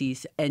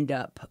pregnancies end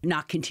up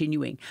not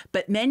continuing.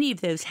 But many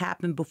of those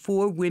happen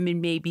before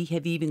women maybe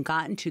have even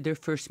gotten to their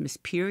first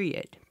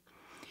period.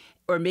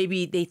 Or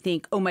maybe they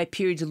think, oh, my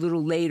period's a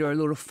little late or a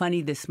little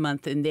funny this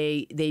month, and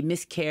they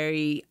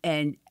miscarry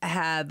and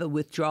have a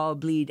withdrawal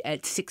bleed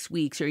at 6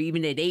 weeks or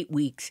even at 8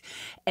 weeks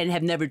and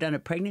have never done a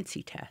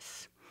pregnancy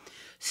test.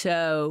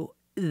 So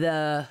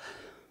the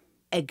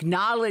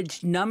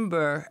acknowledged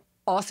number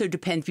also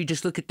depends if you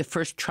just look at the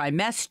first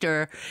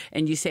trimester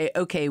and you say,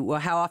 okay, well,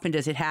 how often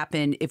does it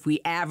happen if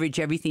we average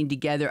everything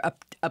together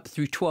up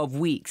through 12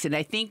 weeks? And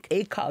I think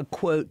ACOG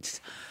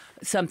quotes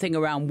something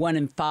around 1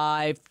 in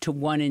 5 to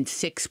 1 in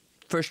 6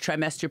 first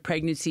trimester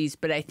pregnancies,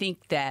 but I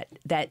think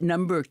that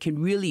number can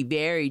really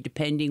vary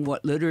depending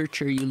what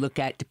literature you look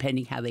at,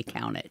 depending how they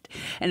count it.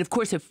 And of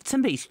course, if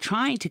somebody's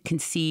trying to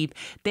conceive,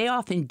 they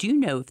often do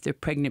know if they're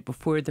pregnant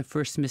before the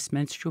first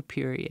menstrual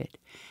period.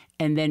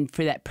 And then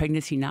for that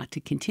pregnancy not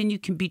to continue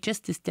can be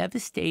just as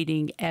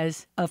devastating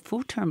as a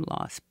full-term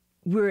loss.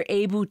 We're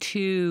able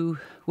to,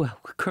 well,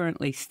 we're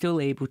currently still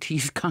able to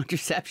use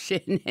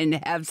contraception and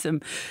have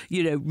some,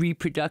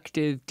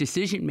 reproductive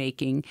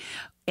decision-making.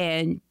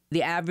 And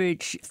the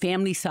average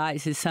family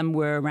size is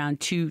somewhere around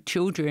 2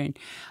 children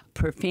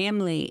per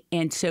family.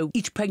 And so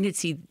each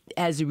pregnancy,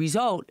 as a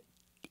result,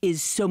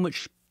 is so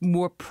much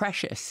more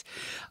precious.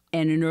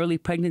 And an early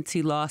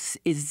pregnancy loss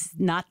is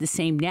not the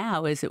same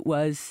now as it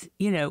was,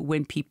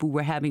 when people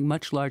were having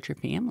much larger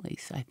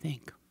families, I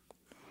think.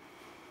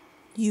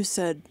 You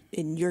said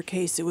in your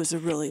case it was a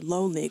really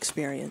lonely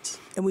experience.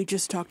 And we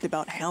just talked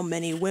about how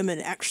many women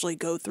actually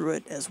go through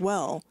it as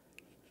well.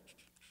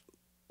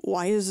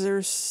 Why is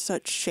there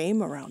such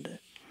shame around it?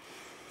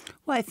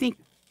 Well, I think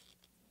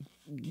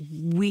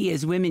we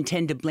as women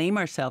tend to blame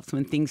ourselves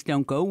when things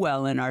don't go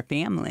well in our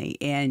family.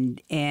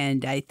 And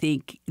I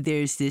think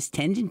there's this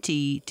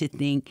tendency to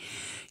think,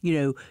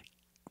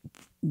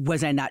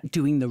 was I not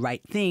doing the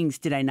right things?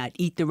 Did I not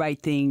eat the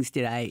right things?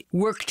 Did I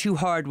work too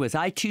hard? Was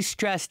I too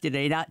stressed? Did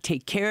I not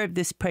take care of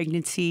this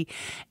pregnancy?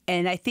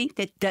 And I think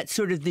that's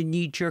sort of the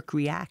knee-jerk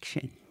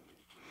reaction.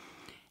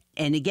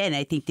 And again,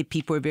 I think that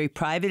people are very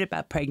private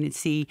about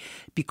pregnancy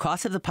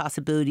because of the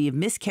possibility of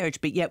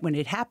miscarriage. But yet when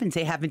it happens,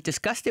 they haven't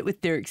discussed it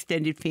with their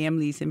extended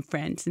families and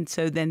friends. And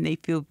so then they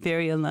feel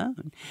very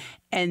alone.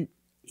 And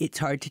it's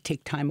hard to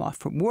take time off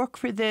from work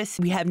for this.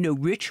 We have no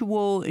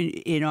ritual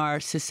in our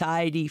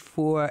society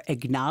for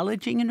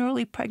acknowledging an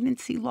early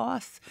pregnancy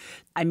loss.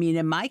 I mean,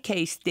 in my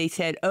case, they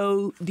said,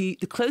 oh, the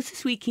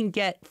closest we can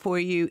get for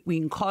you, we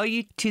can call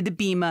you to the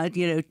bima,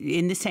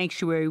 in the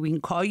sanctuary. We can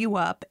call you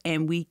up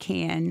and we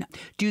can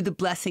do the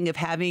blessing of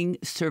having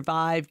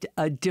survived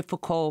a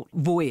difficult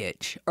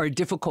voyage or a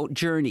difficult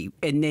journey.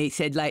 And they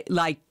said,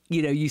 like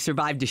you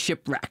survived a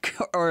shipwreck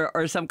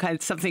or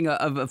something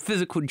of a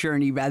physical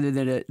journey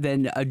rather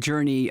than a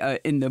journey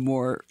in the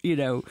more,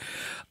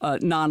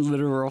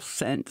 non-literal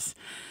sense.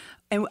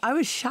 And I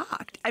was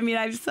shocked. I mean,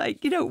 I was like,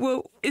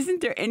 well, isn't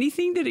there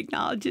anything that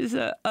acknowledges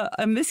a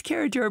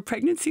miscarriage or a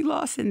pregnancy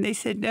loss? And they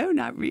said, no,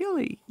 not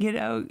really.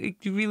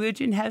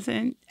 Religion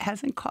hasn't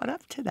caught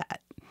up to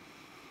that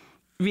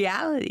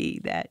reality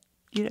that,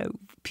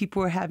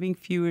 people are having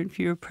fewer and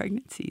fewer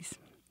pregnancies.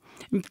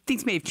 I mean,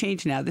 things may have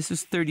changed now. This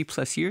was 30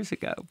 plus years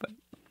ago, but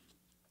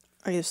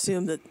I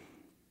assume that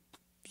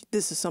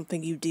this is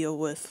something you deal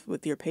with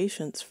your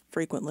patients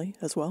frequently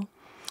as well.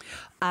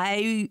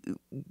 I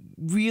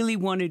really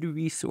wanted a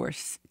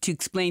resource to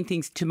explain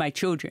things to my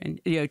children,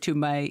 to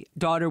my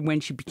daughter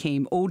when she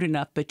became old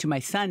enough, but to my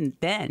son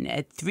then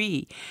at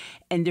 3,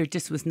 and there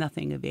just was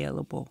nothing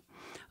available.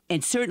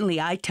 And certainly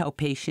I tell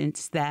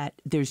patients that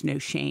there's no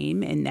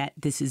shame and that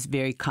this is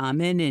very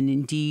common. And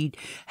indeed,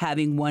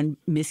 having one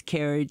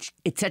miscarriage,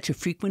 it's such a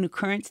frequent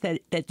occurrence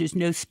that there's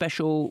no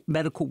special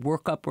medical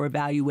workup or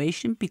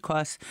evaluation,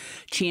 because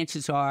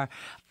chances are,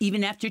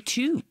 even after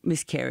 2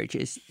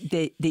 miscarriages,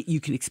 that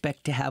you can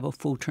expect to have a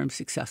full-term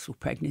successful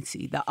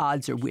pregnancy. The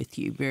odds are with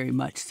you, very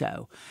much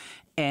so.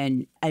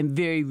 And I'm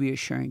very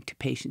reassuring to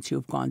patients who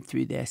have gone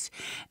through this.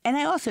 And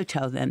I also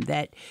tell them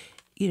that,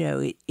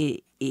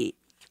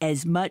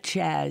 as much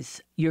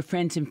as your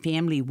friends and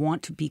family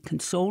want to be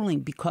consoling,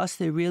 because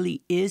there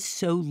really is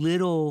so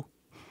little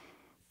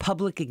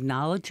public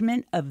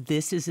acknowledgement of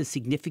this as a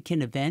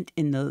significant event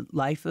in the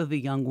life of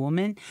a young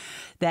woman,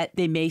 that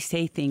they may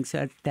say things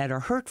that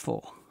are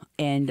hurtful.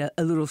 And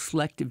a little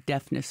selective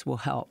deafness will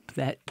help,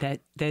 that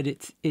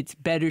it's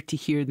better to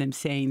hear them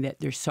saying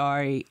that they're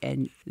sorry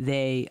and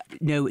they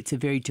know it's a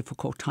very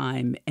difficult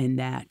time and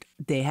that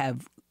they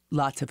have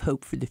lots of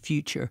hope for the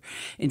future,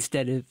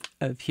 instead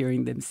of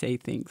hearing them say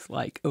things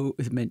like, oh, it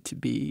was meant to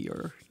be,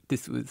 or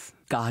this was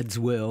God's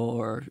will,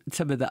 or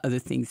some of the other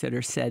things that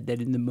are said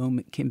that in the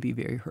moment can be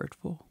very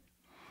hurtful,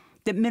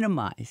 that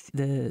minimize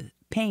the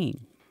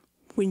pain.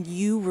 When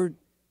you were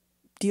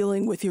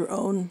dealing with your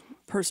own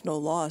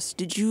personal loss,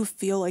 did you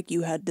feel like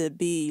you had to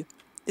be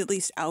at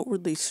least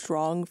outwardly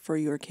strong for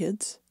your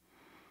kids?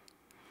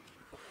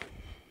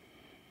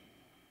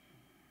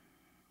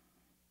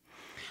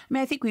 I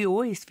mean, I think we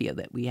always feel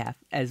that we have,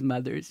 as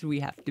mothers, we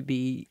have to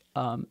be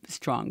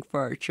strong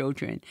for our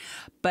children.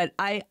 But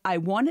I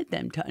wanted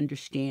them to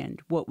understand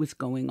what was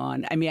going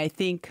on. I mean, I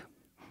think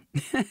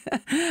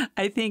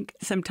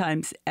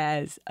sometimes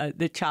as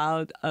the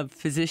child of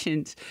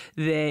physicians,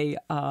 they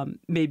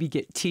maybe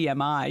get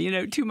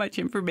TMI, too much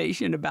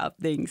information about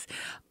things.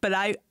 But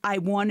I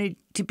wanted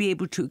to be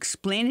able to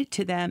explain it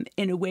to them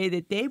in a way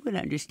that they would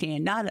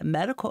understand, not a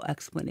medical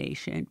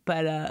explanation,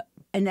 but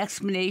an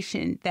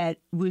explanation that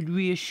would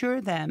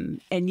reassure them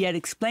and yet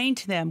explain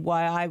to them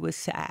why I was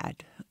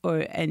sad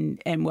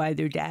and why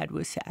their dad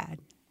was sad.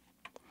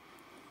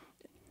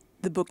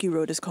 The book you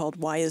wrote is called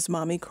Why Is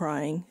Mommy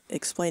Crying?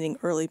 Explaining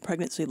Early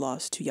Pregnancy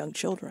Loss to Young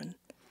Children.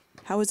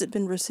 How has it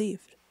been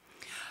received?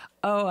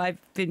 Oh, I've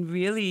been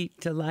really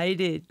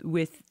delighted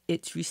with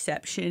its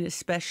reception,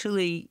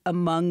 especially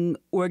among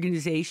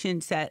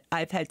organizations that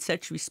I've had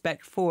such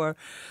respect for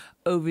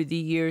over the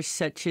years,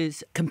 such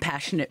as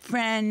Compassionate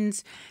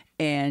Friends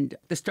and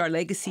the Star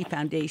Legacy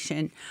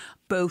Foundation,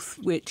 both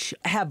which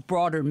have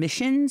broader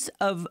missions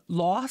of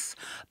loss,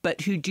 but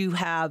who do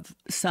have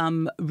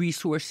some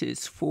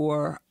resources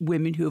for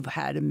women who have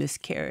had a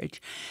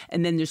miscarriage.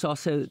 And then there's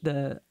also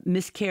the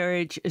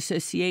Miscarriage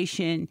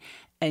Association,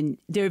 and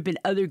there have been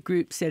other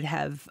groups that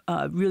have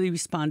really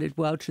responded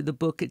well to the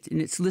book,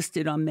 and it's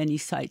listed on many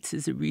sites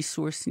as a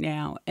resource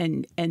now,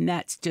 and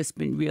that's just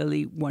been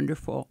really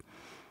wonderful.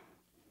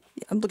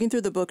 I'm looking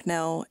through the book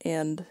now,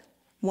 and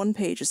one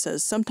page it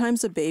says,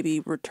 sometimes a baby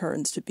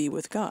returns to be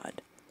with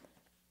God.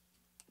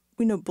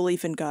 We know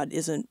belief in God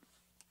isn't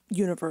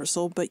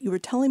universal, but you were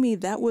telling me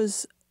that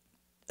was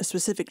a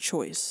specific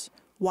choice.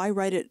 Why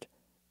write it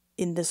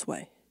in this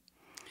way?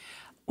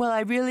 Well,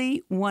 I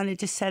really wanted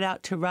to set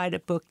out to write a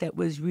book that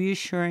was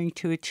reassuring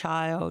to a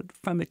child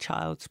from a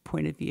child's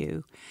point of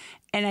view.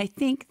 And I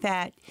think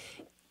that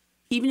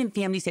even in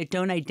families that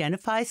don't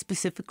identify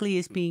specifically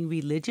as being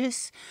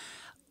religious,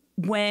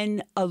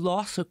 when a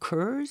loss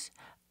occurs,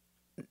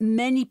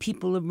 many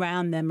people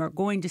around them are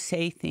going to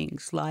say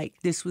things like,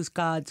 this was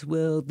God's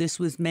will, this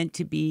was meant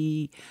to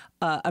be.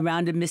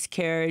 Around a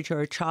miscarriage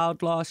or a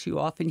child loss, you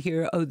often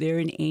hear, oh, they're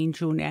an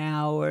angel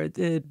now, or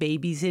the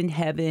baby's in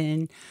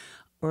heaven,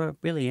 or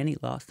really any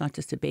loss, not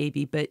just a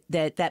baby, but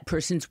that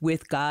person's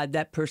with God,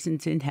 that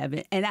person's in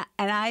heaven. And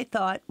I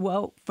thought,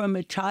 well, from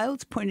a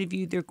child's point of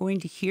view, they're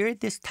going to hear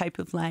this type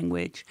of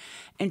language.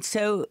 And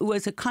so it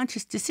was a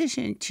conscious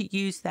decision to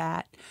use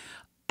that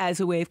as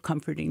a way of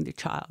comforting the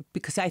child,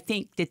 because I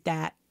think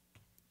that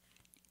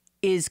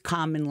is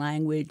common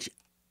language.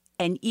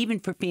 And even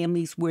for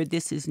families where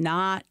this is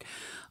not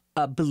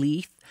a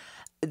belief,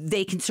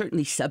 they can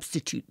certainly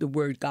substitute the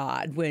word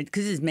God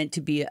because it's meant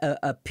to be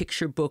a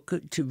picture book,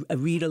 to a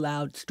read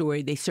aloud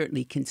story. They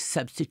certainly can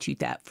substitute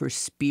that for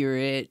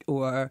spirit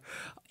or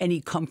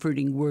any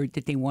comforting word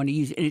that they want to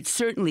use. And it's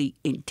certainly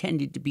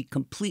intended to be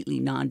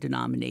completely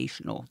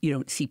non-denominational. You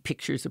don't see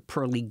pictures of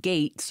pearly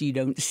gates. You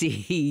don't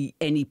see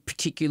any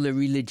particular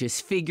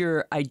religious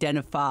figure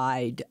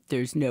identified.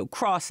 There's no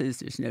crosses.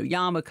 There's no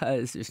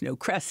yarmulkes. There's no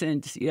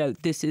crescents.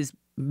 This is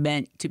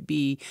meant to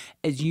be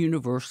as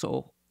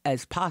universal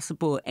as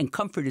possible and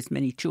comfort as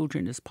many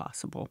children as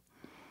possible.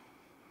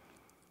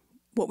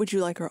 What would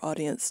you like our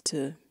audience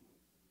to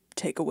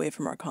take away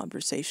from our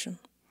conversation?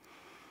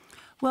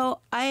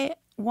 Well, I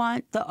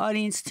want the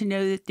audience to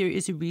know that there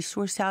is a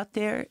resource out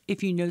there.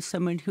 If you know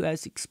someone who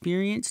has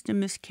experienced a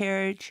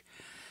miscarriage,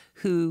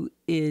 who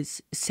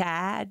is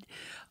sad,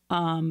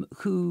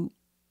 who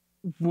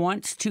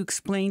wants to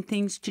explain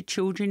things to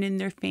children in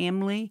their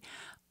family,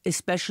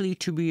 especially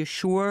to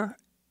reassure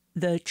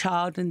the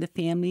child and the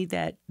family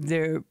that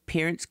their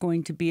parent's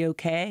going to be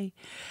okay,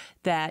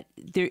 that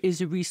there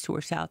is a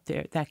resource out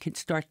there that can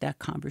start that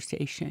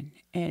conversation.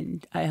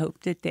 And I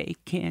hope that they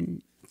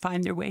can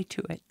find their way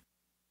to it.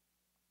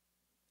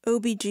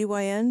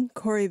 OBGYN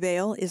Corey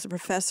Vale is a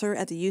professor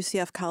at the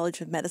UCF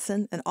College of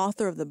Medicine and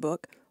author of the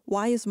book,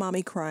 Why is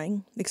Mommy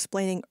Crying?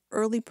 Explaining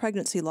Early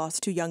Pregnancy Loss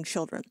to Young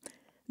Children.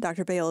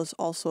 Dr. Vale is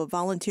also a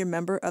volunteer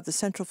member of the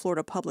Central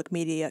Florida Public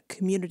Media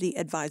Community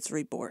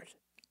Advisory Board.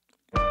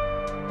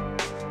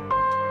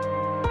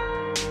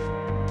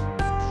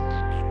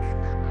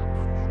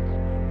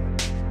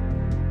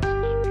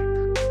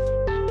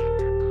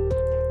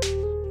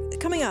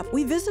 Coming up,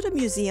 we visit a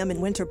museum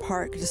in Winter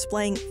Park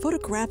displaying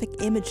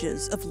photographic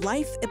images of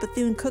life at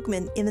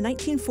Bethune-Cookman in the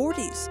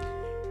 1940s.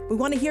 We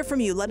want to hear from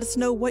you. Let us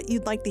know what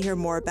you'd like to hear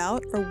more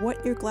about or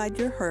what you're glad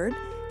you heard.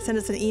 Send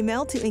us an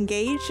email to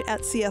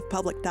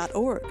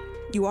engage@cfpublic.org.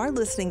 You are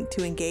listening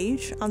to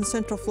Engage on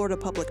Central Florida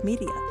Public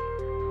Media.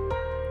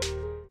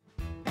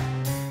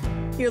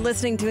 You're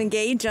listening to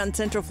Engage on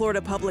Central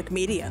Florida Public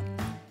Media.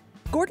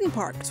 Gordon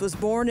Parks was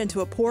born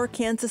into a poor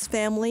Kansas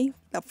family,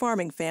 a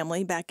farming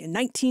family, back in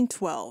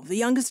 1912, the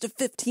youngest of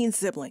 15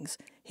 siblings.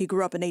 He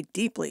grew up in a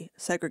deeply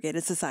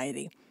segregated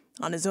society.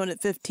 On his own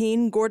at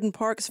 15, Gordon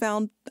Parks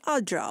found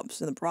odd jobs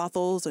in the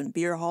brothels and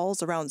beer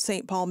halls around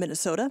St. Paul,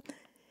 Minnesota.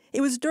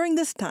 It was during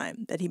this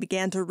time that he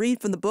began to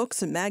read from the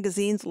books and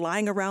magazines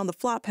lying around the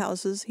flop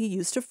houses he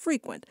used to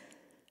frequent.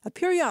 A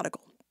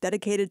periodical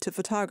dedicated to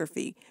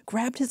photography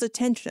grabbed his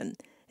attention,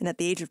 and at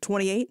the age of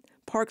 28,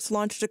 Parks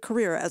launched a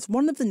career as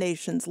one of the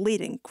nation's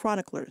leading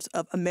chroniclers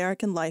of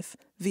American life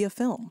via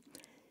film.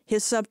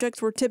 His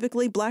subjects were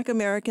typically Black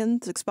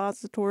Americans,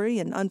 expository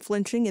and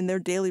unflinching in their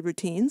daily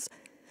routines.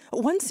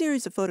 One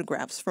series of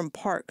photographs from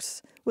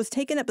Parks was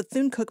taken at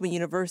Bethune-Cookman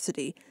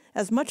University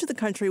as much of the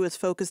country was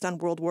focused on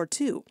World War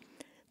II.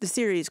 The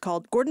series,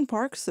 called Gordon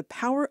Parks, The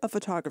Power of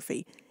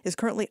Photography, is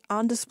currently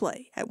on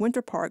display at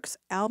Winter Park's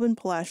Albin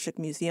Polasek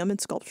Museum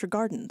and Sculpture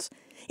Gardens.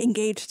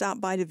 Engage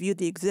stopped by to view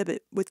the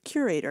exhibit with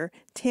curator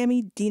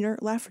Tammy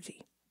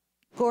Diener-Lafferty.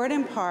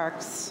 Gordon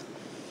Parks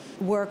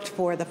worked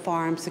for the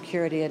Farm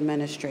Security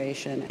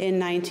Administration in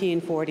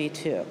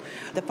 1942.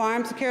 The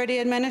Farm Security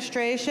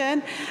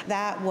Administration,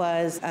 that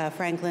was a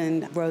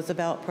Franklin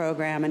Roosevelt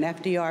program, an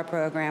FDR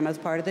program as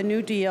part of the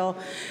New Deal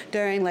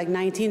during like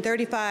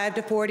 1935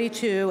 to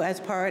 42 as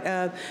part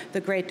of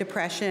the Great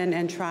Depression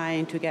and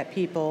trying to get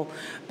people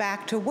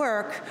back to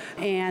work.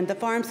 And the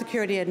Farm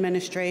Security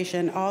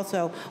Administration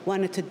also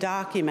wanted to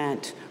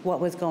document what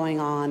was going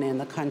on in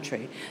the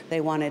country. They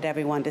wanted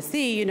everyone to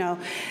see,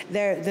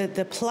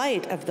 the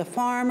plight of the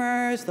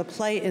farmers, the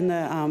plight in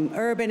the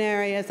urban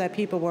areas, that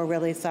people were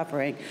really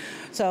suffering.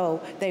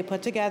 So they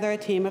put together a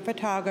team of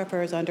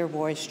photographers under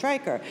Roy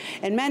Stryker.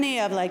 And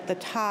many of the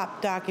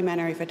top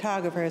documentary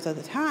photographers of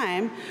the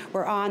time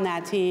were on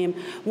that team.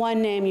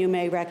 One name you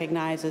may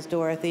recognize is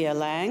Dorothea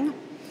Lange.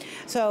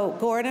 So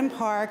Gordon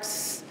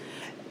Parks,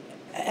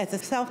 as a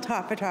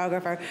self-taught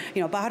photographer,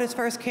 bought his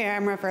first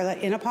camera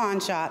in a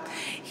pawn shop.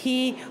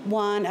 He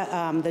won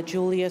the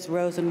Julius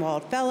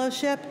Rosenwald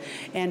Fellowship,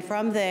 and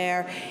from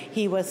there,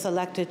 he was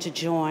selected to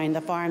join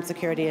the Farm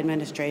Security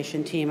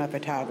Administration team of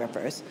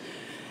photographers.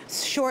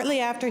 Shortly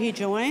after he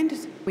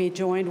joined, we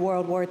joined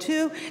World War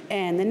II,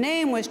 and the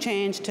name was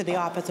changed to the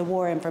Office of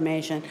War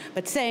Information,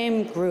 but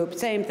same group,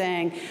 same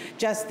thing,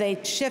 just they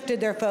shifted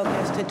their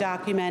focus to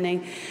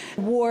documenting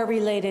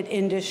war-related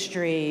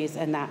industries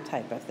and that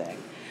type of thing.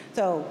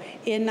 So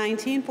in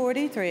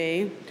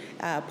 1943,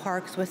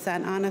 Parks was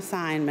sent on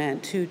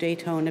assignment to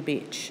Daytona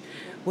Beach,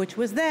 which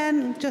was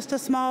then just a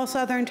small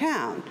southern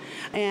town.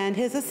 And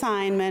his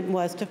assignment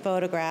was to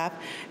photograph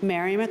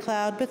Mary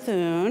McLeod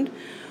Bethune,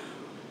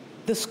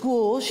 the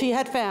school she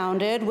had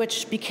founded,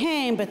 which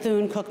became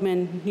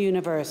Bethune-Cookman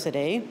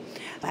University,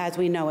 as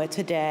we know it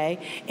today,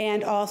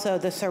 and also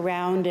the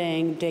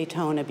surrounding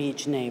Daytona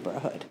Beach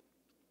neighborhood.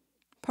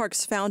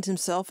 Parks found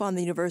himself on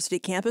the university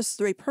campus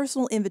through a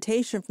personal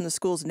invitation from the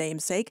school's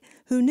namesake,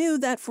 who knew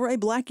that for a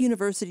Black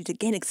university to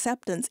gain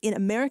acceptance in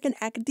American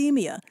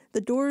academia, the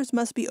doors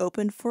must be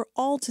opened for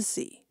all to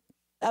see.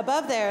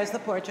 Above there is the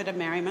portrait of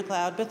Mary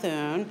McLeod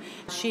Bethune.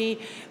 She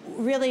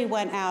really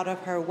went out of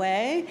her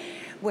way.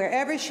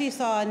 Wherever she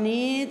saw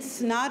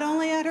needs, not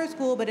only at her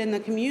school, but in the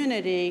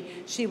community,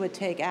 she would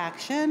take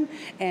action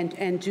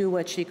and do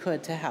what she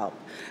could to help.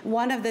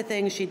 One of the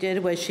things she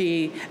did was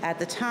at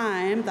the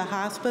time, the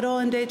hospital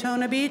in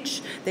Daytona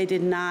Beach, they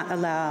did not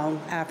allow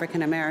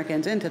African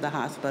Americans into the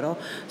hospital,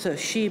 so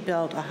she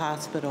built a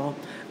hospital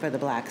for the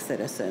Black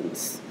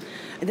citizens.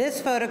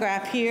 This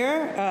photograph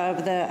here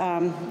of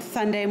the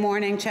Sunday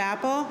morning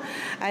chapel,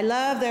 I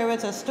love, there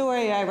was a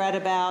story I read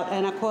about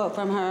and a quote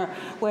from her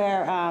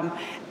where,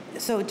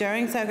 so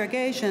during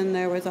segregation,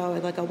 there was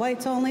always like a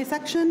whites only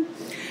section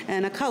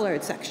and a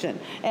colored section.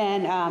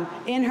 And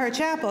in her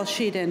chapel,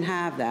 she didn't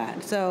have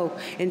that. So,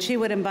 and she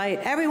would invite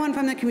everyone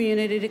from the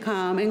community to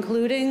come,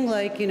 including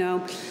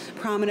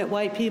prominent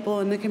white people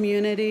in the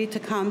community to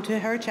come to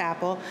her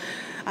chapel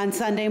on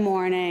Sunday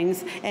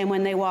mornings, and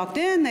when they walked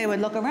in, they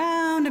would look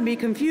around and be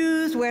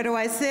confused, where do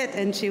I sit?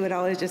 And she would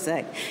always just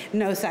say,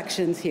 no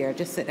sections here,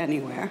 just sit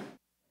anywhere.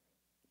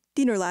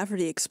 Diener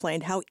Lafferty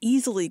explained how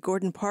easily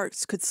Gordon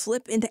Parks could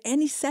slip into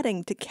any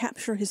setting to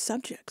capture his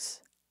subjects.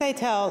 They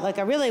tell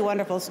a really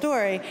wonderful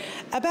story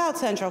about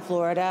Central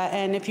Florida,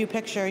 and if you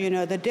picture,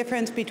 the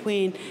difference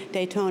between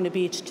Daytona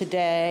Beach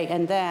today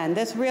and then,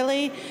 this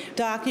really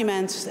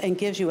documents and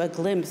gives you a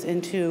glimpse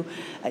into,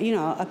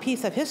 a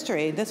piece of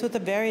history. This was a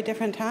very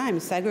different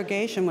time.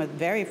 Segregation was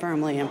very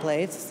firmly in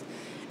place.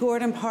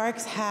 Gordon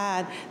Parks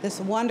had this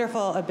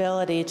wonderful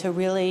ability to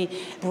really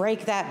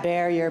break that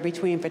barrier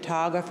between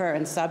photographer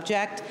and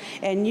subject.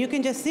 And you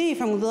can just see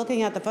from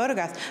looking at the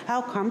photographs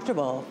how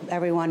comfortable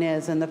everyone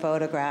is in the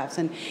photographs.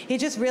 And he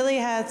just really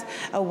has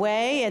a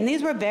way, and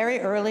these were very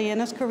early in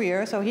his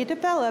career, so he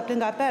developed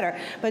and got better.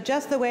 But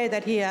just the way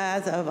that he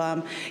has of,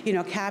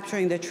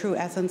 capturing the true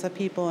essence of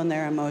people and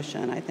their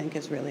emotion, I think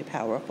is really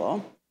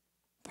powerful.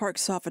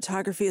 Parks saw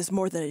photography as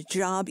more than a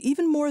job,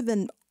 even more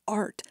than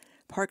art.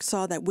 Parks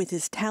saw that with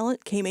his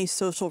talent came a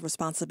social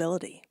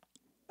responsibility.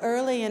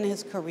 Early in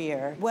his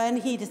career, when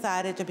he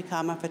decided to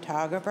become a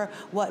photographer,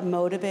 what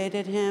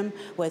motivated him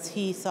was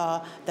he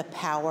saw the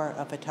power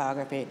of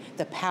photography,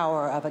 the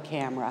power of a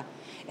camera.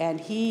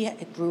 And he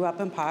grew up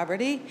in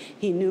poverty.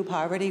 He knew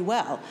poverty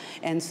well.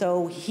 And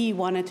so he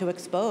wanted to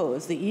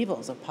expose the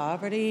evils of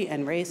poverty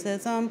and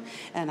racism.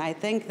 And I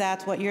think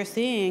that's what you're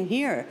seeing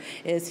here,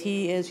 is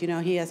he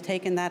has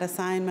taken that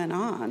assignment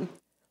on.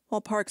 While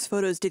Parks'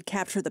 photos did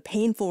capture the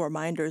painful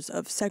reminders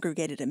of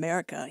segregated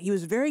America, he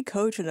was very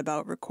cogent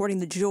about recording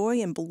the joy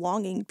and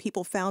belonging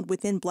people found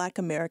within Black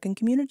American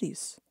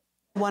communities.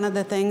 One of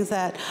the things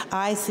that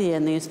I see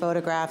in these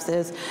photographs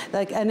is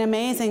an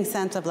amazing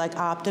sense of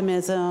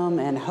optimism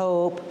and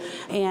hope.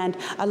 And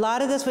a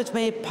lot of this was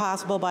made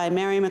possible by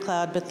Mary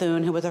McLeod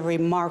Bethune, who was a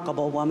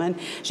remarkable woman.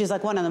 She's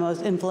one of the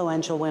most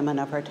influential women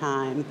of her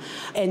time.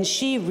 And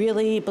she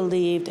really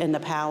believed in the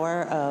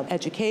power of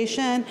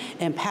education,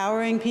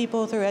 empowering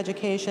people through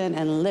education,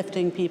 and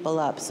lifting people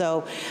up.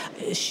 So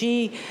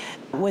she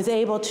was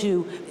able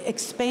to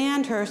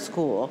expand her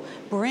school,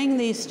 bring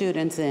these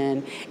students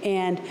in,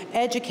 and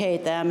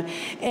educate them.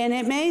 And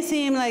it may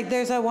seem like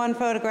there's one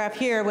photograph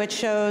here which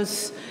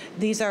shows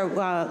these are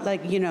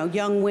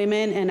young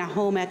women in a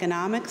home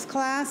economics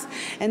class,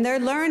 and they're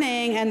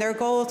learning, and their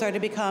goals are to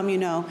become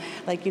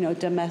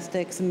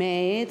domestics,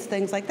 maids,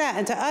 things like that.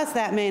 And to us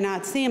that may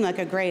not seem like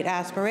a great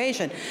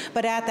aspiration,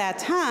 but at that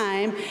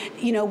time,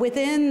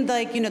 within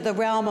the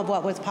realm of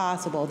what was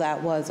possible,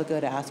 that was a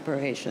good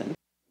aspiration.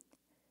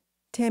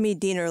 Tammy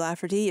Diener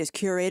Lafferty is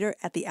curator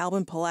at the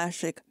Albin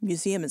Polasek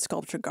Museum and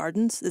Sculpture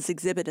Gardens. This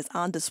exhibit is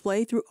on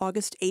display through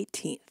August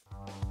 18th.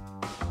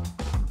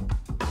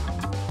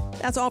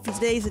 That's all for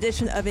today's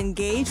edition of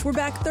Engage. We're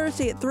back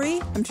Thursday at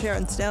 3. I'm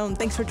Sharon Stone.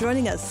 Thanks for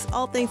joining us.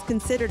 All Things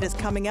Considered is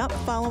coming up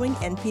following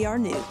NPR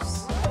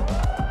News.